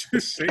mom. I'm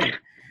just saying.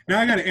 Now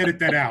I got to edit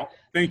that out.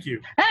 Thank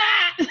you.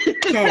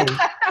 So,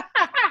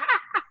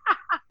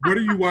 what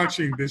are you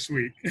watching this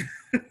week?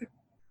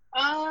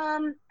 I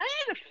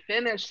had a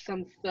finish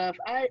some stuff.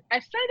 I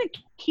started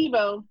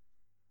Kibo,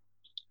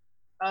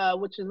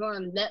 which is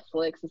on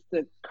Netflix. It's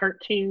the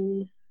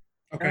cartoon.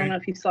 Okay. I don't know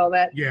if you saw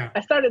that. Yeah.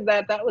 I started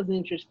that. That was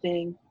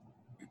interesting.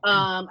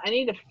 I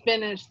need to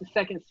finish the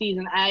second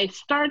season.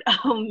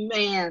 Oh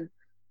man,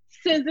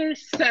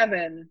 Scissors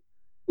 7.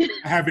 I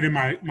have it in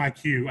my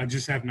queue. I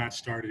just have not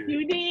started it.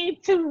 You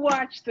need to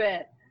watch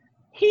that.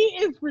 He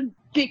is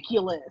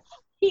ridiculous.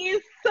 He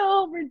is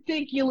so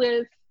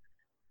ridiculous.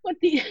 With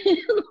the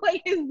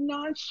like his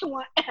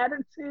nonchalant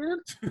attitude,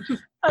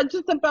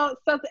 just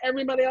about stuff that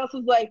everybody else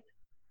is like,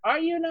 "Are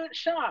you not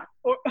shocked?"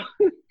 Or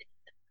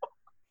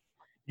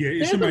yeah,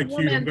 it's in my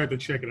queue. I'm glad to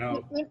check it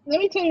out. Let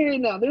me tell you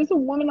right now. There's a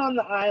woman on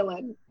the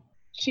island.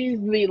 She's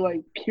the like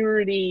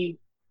purity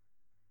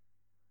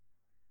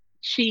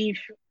chief,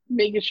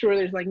 making sure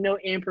there's like no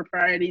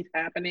improprieties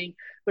happening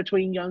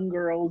between young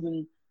girls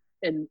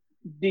and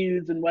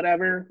dudes and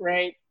whatever,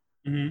 right?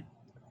 Mm-hmm.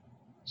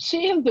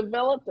 She has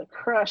developed a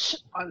crush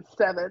on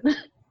Seven.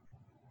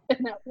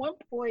 And at one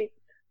point,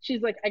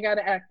 she's like, I got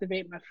to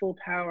activate my full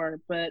power,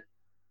 but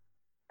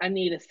I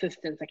need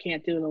assistance. I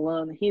can't do it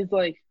alone. And he's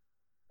like,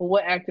 well,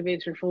 what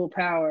activates your full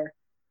power?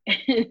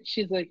 And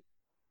she's like,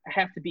 I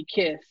have to be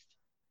kissed.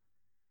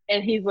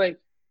 And he's like,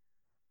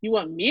 you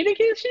want me to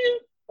kiss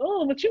you?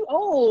 Oh, but you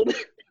old.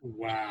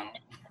 Wow.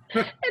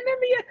 And then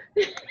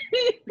he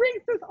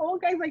brings this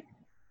old guy. He's like,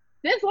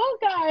 this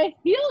old guy,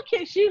 he'll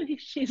kiss you.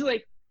 She's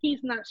like,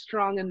 he's not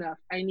strong enough.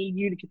 I need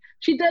you to kiss.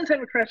 She does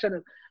have a crush on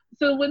him.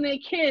 So when they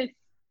kiss,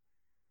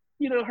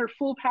 you know, her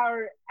full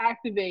power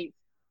activates.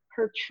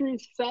 Her true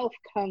self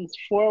comes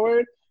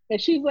forward.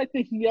 And she's like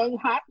this young,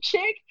 hot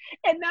chick.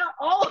 And now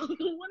all of them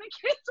want to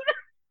kiss her.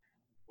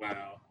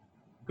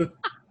 Wow.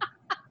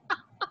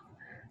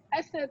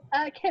 I said,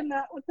 I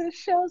cannot with this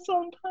show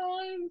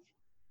sometimes.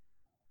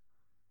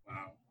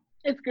 Wow.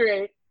 It's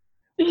great.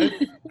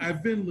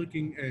 I've been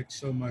looking at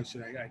so much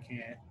that I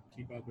can't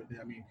keep up with it.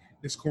 I mean,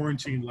 this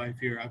quarantine life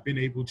here, I've been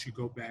able to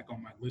go back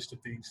on my list of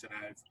things that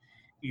I've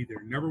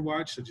either never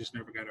watched or just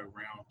never got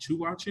around to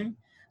watching.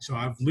 So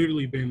I've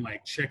literally been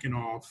like checking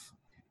off,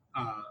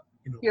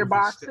 your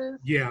boxes.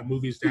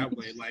 Movies that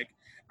way. Like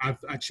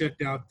I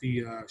checked out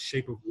the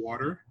Shape of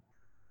Water.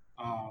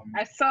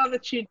 I saw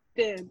that you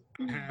did.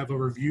 I have a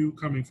review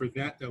coming for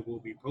that will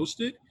be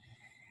posted.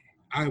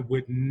 I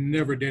would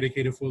never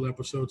dedicate a full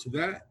episode to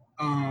that.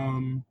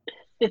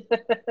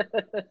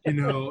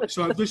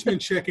 So I've just been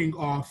checking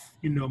off,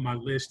 my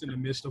list in the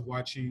midst of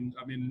watching.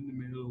 I'm in the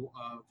middle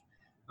of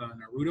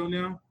Naruto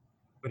now,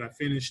 but I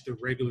finished the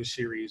regular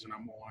series and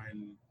I'm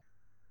on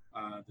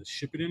the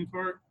Shippuden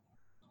part,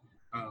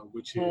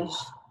 which is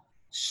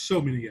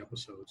so many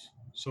episodes.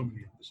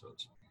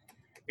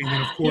 And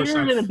then, of course,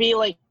 you're going to be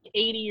like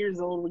 80 years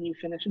old when you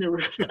finish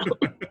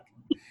Naruto.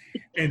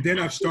 And then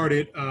I've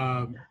started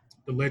The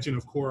Legend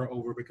of Korra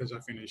over because I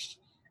finished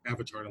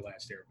Avatar: The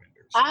Last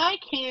Airbender. So.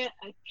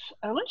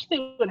 I wish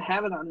they would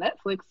have it on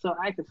Netflix so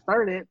I could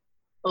start it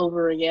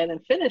over again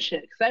and finish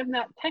it, because I've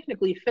not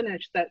technically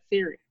finished that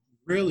series.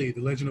 Really?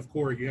 The Legend of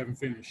Korra, you haven't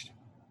finished?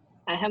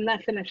 I have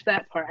not finished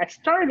that part. I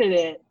started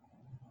it,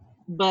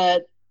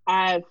 but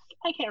I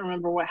can't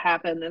remember what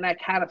happened, and I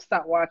kind of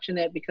stopped watching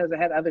it because I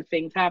had other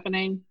things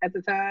happening at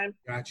the time.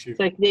 Got you.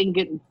 So I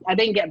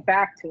didn't get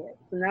back to it.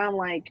 So now I'm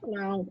like,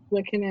 well,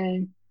 what can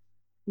I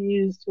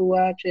use to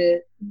watch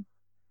it?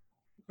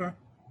 Okay.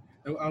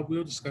 I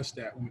will discuss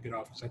that when we get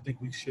off, because I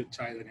think we should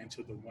tie that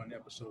into the one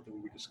episode that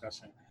we were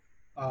discussing.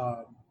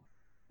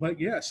 But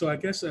yeah, so I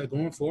guess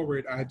going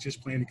forward, I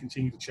just plan to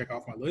continue to check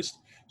off my list.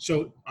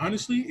 So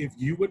honestly, if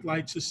you would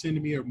like to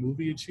send me a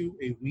movie or two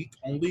a week,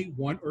 only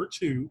one or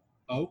two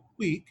a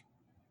week,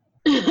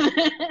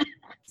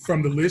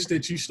 from the list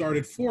that you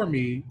started for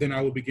me, then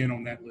I will begin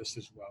on that list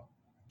as well.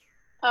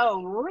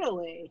 Oh,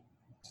 really?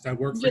 Does that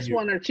work for Just you?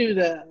 one or two,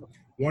 though.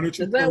 One or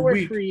two Does per that work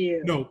week. For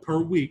you? No, per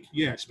week,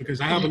 yes,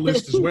 because I have a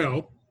list as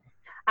well.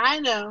 I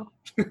know.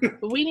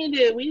 But we need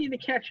to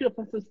catch you up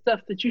on some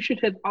stuff that you should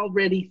have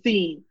already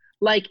seen.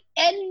 Like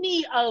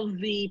any of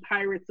the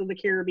Pirates of the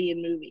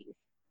Caribbean movies.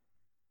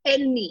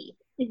 Any.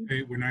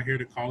 Okay, we're not here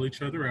to call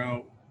each other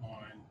out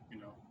on,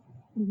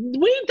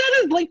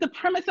 That is like the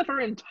premise of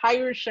our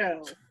entire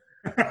show.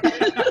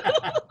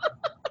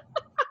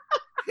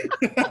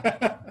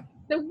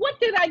 Then what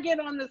did I get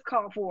on this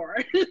call for?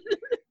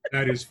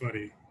 That is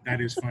funny.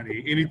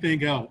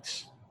 Anything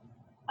else?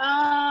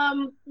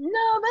 No,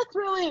 that's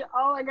really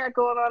all I got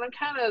going on. I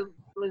kind of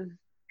was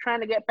trying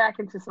to get back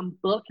into some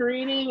book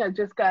reading. I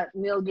just got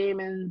Neil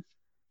Gaiman's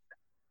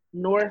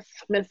Norse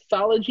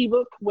mythology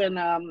book when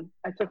I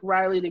took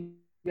Riley to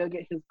go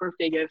get his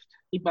birthday gift.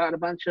 He bought a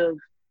bunch of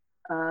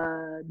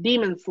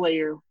Demon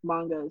Slayer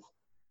mangas.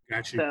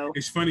 Got you. So,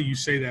 it's funny you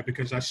say that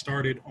because I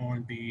started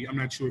on I'm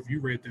not sure if you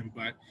read them,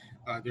 but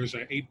there's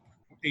an eight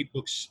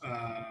books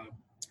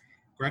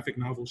graphic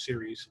novel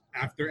series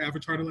after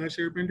Avatar: The Last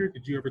Airbender.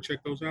 Did you ever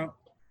check those out?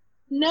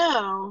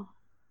 No.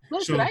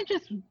 Listen,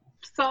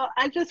 So,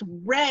 I just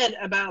read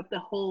about the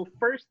whole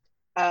first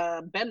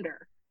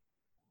Bender.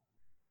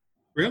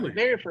 Really? The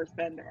very first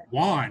Bender.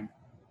 Juan.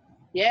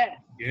 Yeah.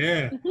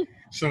 Yeah.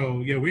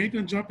 So yeah, we ain't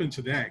gonna jump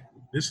into that.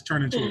 This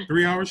turned into a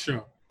 3-hour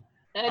show.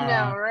 I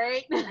know,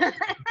 right?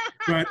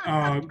 But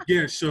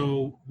yeah,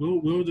 so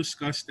we'll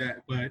discuss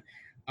that. But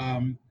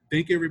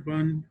thank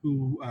everyone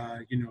who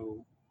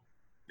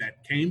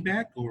that came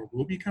back or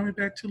will be coming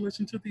back to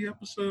listen to the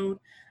episode.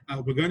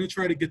 We're going to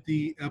try to get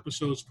the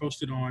episodes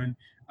posted on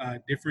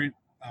different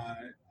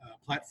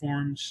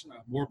platforms,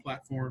 more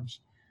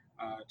platforms,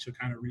 to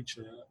kind of reach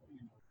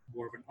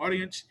more of an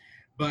audience.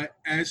 But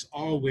as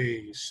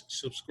always,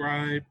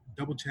 subscribe,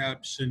 double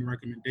tap, send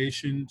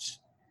recommendations,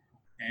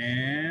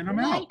 and I'm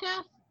out.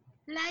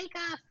 Like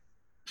us.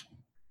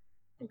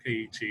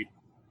 Okay, ET.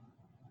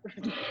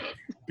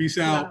 Peace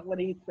out. Not what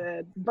he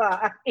said.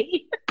 Bye.